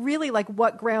 But really, like,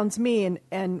 what grounds me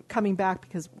and coming back,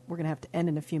 because we're going to have to end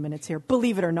in a few minutes here.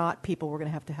 Believe it or not, people, we're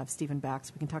going to have Stephen back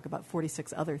so we can talk about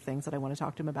 46 other things that I want to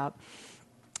talk to him about.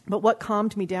 But what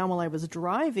calmed me down while I was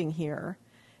driving here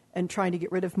and trying to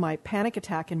get rid of my panic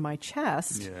attack in my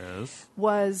chest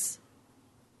was,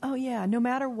 oh, yeah, no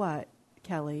matter what,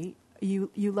 Kelly, you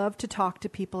love to talk to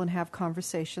people and have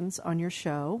conversations on your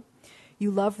show. You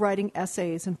love writing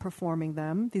essays and performing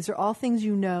them. These are all things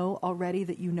you know already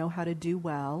that you know how to do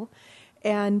well.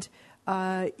 And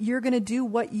you're going to do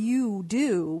what you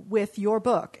do with your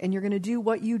book, and you're going to do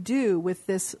what you do with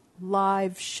this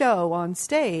live show on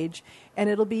stage, and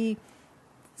it'll be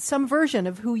some version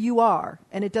of who you are.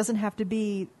 And it doesn't have to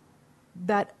be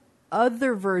that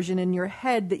other version in your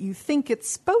head that you think it's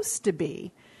supposed to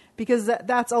be, because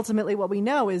that's ultimately what we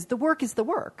know is the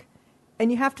work,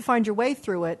 and you have to find your way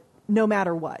through it no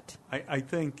matter what. I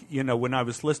think, you know, when I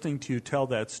was listening to you tell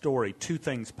that story, 2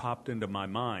 things popped into my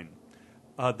mind.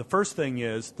 The first thing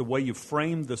is the way you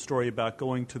framed the story about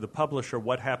going to the publisher,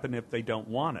 what happened if they don't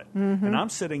want it? And I'm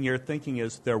sitting here thinking,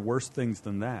 is there worse things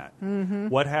than that?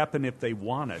 What happened if they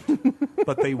want it?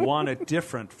 but they want it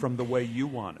different from the way you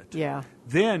want it. Yeah.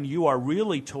 Then you are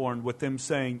really torn with them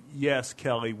saying, yes,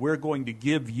 Kelly, we're going to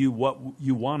give you what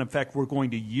you want. In fact, we're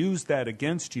going to use that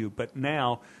against you, but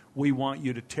now we want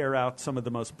you to tear out some of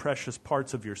the most precious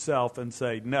parts of yourself and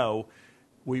say, no,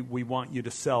 we want you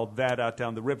to sell that out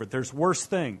down the river. There's worse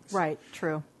things. Right,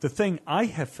 true. The thing I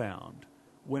have found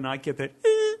when I get that,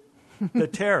 the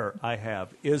terror I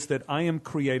have is that I am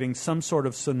creating some sort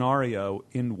of scenario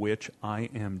in which I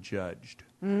am judged,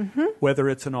 whether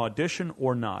it's an audition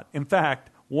or not. In fact,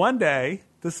 one day,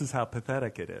 this is how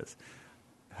pathetic it is.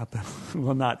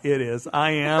 Well, not it is.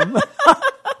 I am.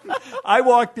 I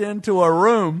walked into a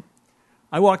room,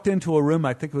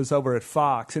 I think it was over at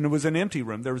Fox, and it was an empty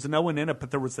room. There was no one in it,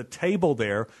 but there was a table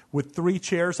there with 3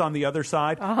 chairs on the other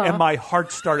side, and my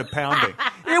heart started pounding.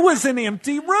 It was an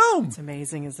empty room. It's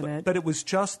amazing, isn't it? But it was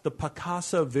just the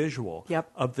Picasso visual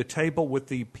of the table with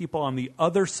the people on the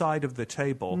other side of the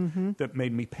table that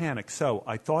made me panic. So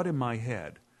I thought in my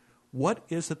head, what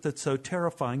is it that's so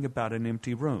terrifying about an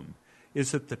empty room?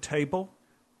 Is it the table?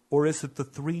 Or is it the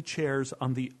 3 chairs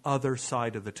on the other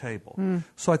side of the table?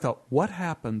 So I thought, what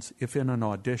happens if in an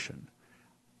audition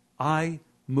I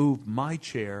move my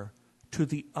chair to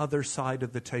the other side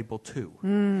of the table too?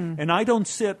 And I don't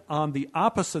sit on the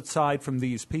opposite side from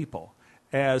these people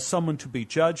as someone to be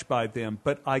judged by them,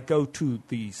 but I go to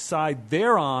the side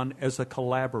they're on as a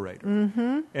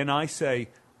collaborator. And I say,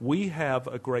 we have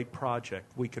a great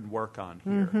project we can work on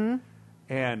here.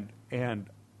 And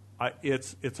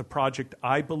it's a project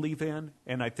I believe in,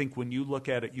 and I think when you look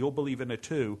at it, you'll believe in it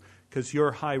too, because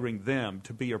you're hiring them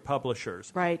to be your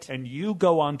publishers. Right. And you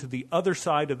go on to the other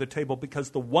side of the table, because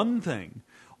the one thing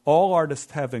all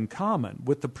artists have in common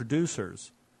with the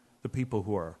producers, the people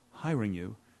who are hiring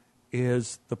you,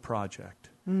 is the project.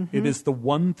 It is the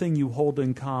one thing you hold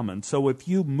in common. So if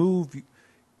you remove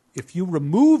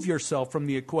yourself from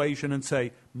the equation and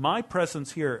say, my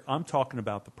presence here, I'm talking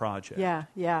about the project.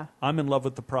 Yeah. I'm in love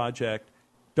with the project.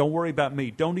 Don't worry about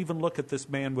me. Don't even look at this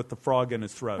man with the frog in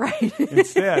his throat. Right.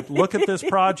 Instead, look at this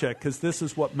project, because this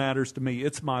is what matters to me.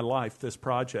 It's my life, this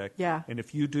project. Yeah. And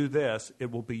if you do this, it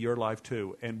will be your life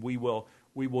too. And we will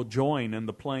join in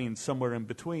the plane somewhere in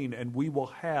between, and we will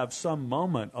have some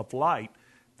moment of light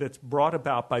that's brought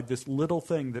about by this little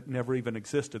thing that never even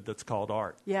existed that's called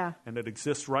art. Yeah. And it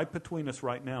exists right between us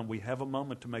right now, and we have a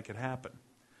moment to make it happen.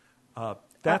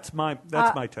 That's my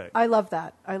take. I love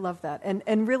that.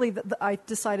 And really, I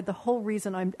decided the whole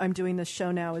reason I'm doing this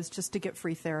show now is just to get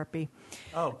free therapy.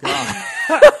 Oh, God.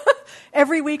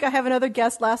 Every week I have another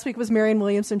guest. Last week was Marianne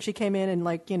Williamson. She came in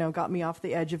and got me off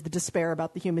the edge of the despair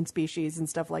about the human species and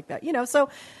stuff like that. So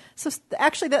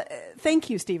actually, thank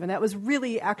you, Stephen. That was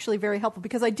really actually very helpful,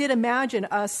 because I did imagine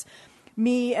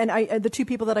me and the 2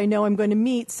 people that I know I'm going to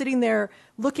meet sitting there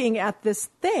looking at this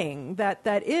thing that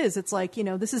is, it's like,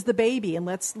 this is the baby, and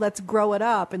let's grow it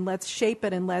up, and let's shape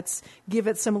it, and let's give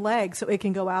it some legs so it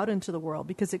can go out into the world,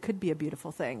 because it could be a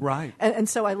beautiful thing. Right. And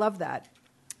so I love that.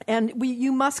 And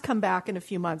you must come back in a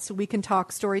few months so we can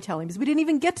talk storytelling, because we didn't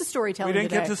even get to storytelling today. We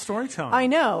didn't get to storytelling. I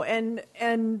know.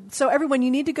 And so everyone, you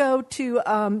need to go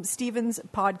to Stephen's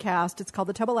podcast. It's called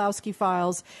The Tobolowsky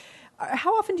Files.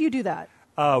 How often do you do that?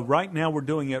 Right now we're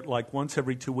doing it like once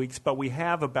every 2 weeks, but we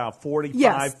have about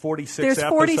 46 There's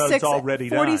episodes already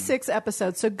done. 46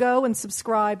 episodes. So go and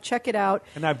subscribe, check it out.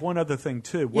 And I have one other thing,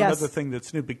 too. One other thing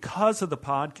that's new. Because of the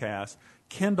podcast,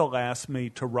 Kindle asked me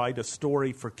to write a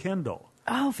story for Kindle.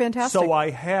 Oh, fantastic. So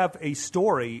I have a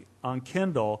story on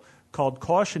Kindle called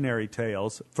Cautionary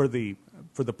Tales for the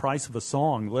price of a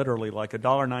song, literally like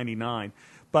 $1.99.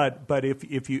 But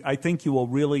if you, I think you will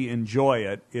really enjoy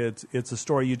it. It's a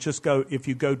story. You just go, if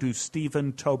you go to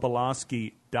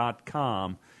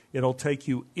StephenTobolowsky.com, it'll take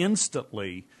you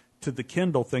instantly to the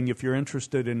Kindle thing if you're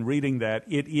interested in reading that.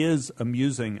 It is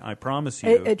amusing, I promise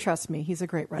you. Trust me, he's a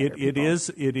great writer. It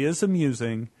is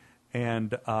amusing.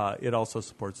 And it also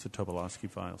supports the Tobolowsky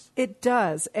Files. It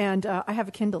does. And I have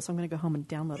a Kindle, so I'm going to go home and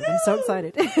download it. I'm so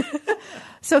excited.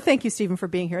 So thank you, Stephen, for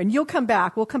being here. And you'll come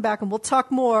back. We'll come back and we'll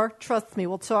talk more. Trust me,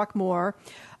 we'll talk more.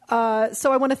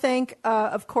 So I want to thank,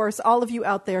 of course, all of you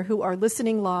out there who are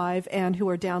listening live and who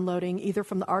are downloading either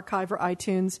from the archive or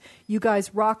iTunes. You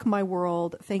guys rock my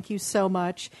world. Thank you so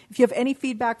much. If you have any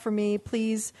feedback for me,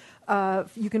 please,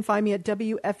 you can find me at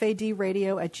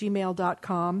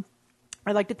wfadradio@gmail.com.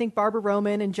 I'd like to thank Barbara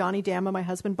Roman and Johnny Dama, my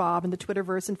husband Bob, and the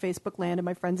Twitterverse and Facebook land, and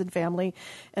my friends and family,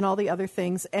 and all the other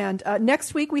things. And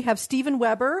next week we have Steven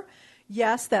Weber.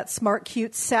 Yes, that smart,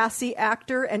 cute, sassy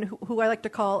actor, and who I like to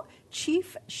call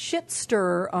Chief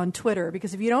Shitster on Twitter.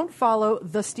 Because if you don't follow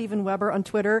the Steven Weber on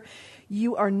Twitter,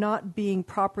 you are not being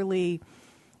properly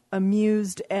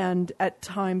amused and at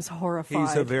times horrified.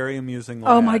 He's a very amusing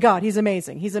lad. Oh, my God. He's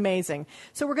amazing. He's amazing.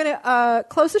 So we're going to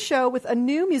close the show with a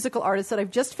new musical artist that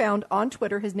I've just found on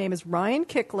Twitter. His name is Ryan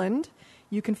Kickland.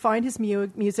 You can find his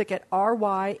music at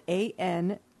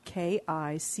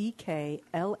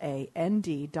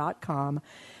RyanKickland.com.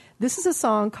 This is a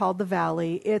song called The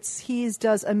Valley. He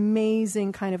does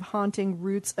amazing kind of haunting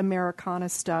roots Americana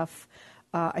stuff.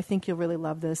 I think you'll really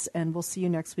love this, and we'll see you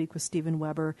next week with Steven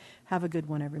Weber. Have a good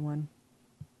one, everyone.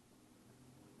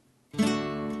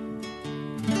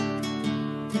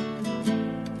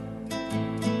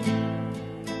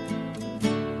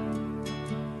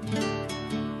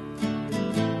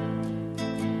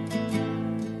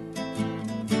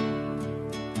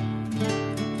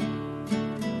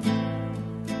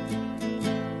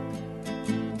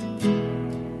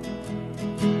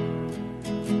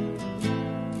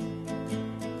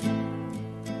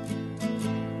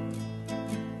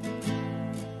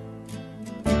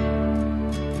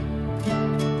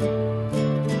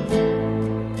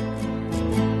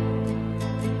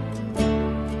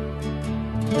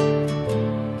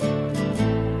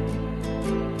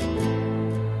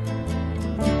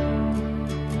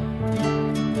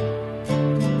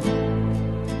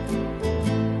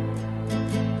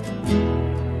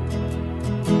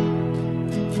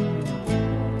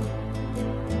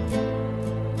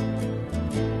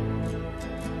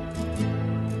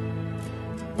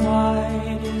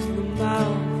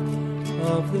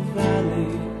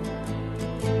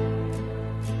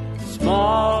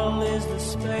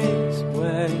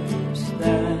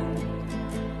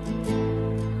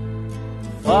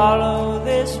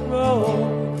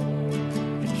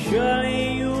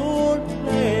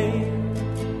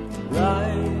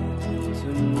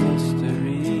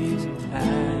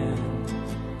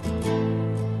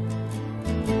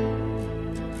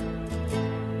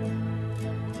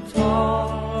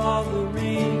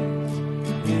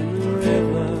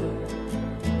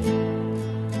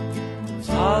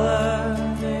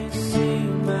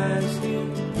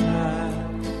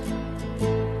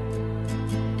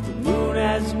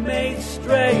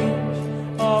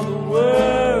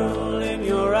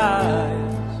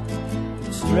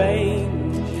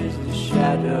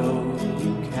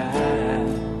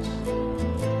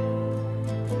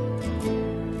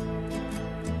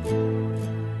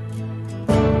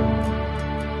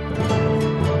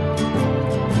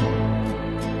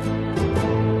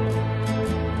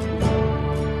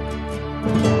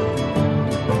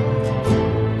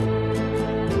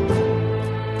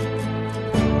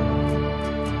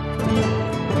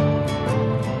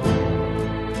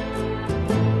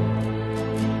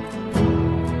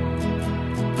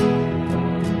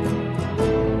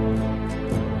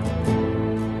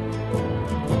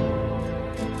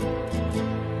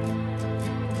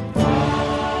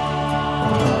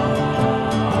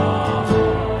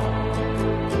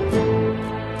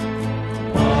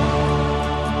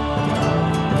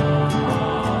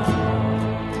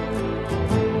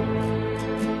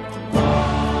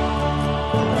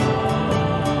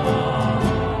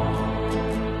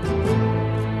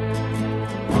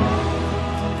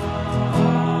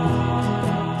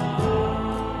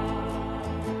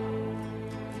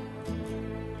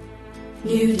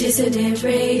 New Dissident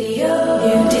Radio.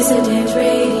 New Dissident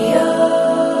Radio.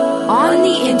 On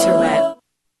the interweb.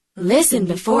 Listen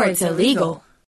before it's illegal.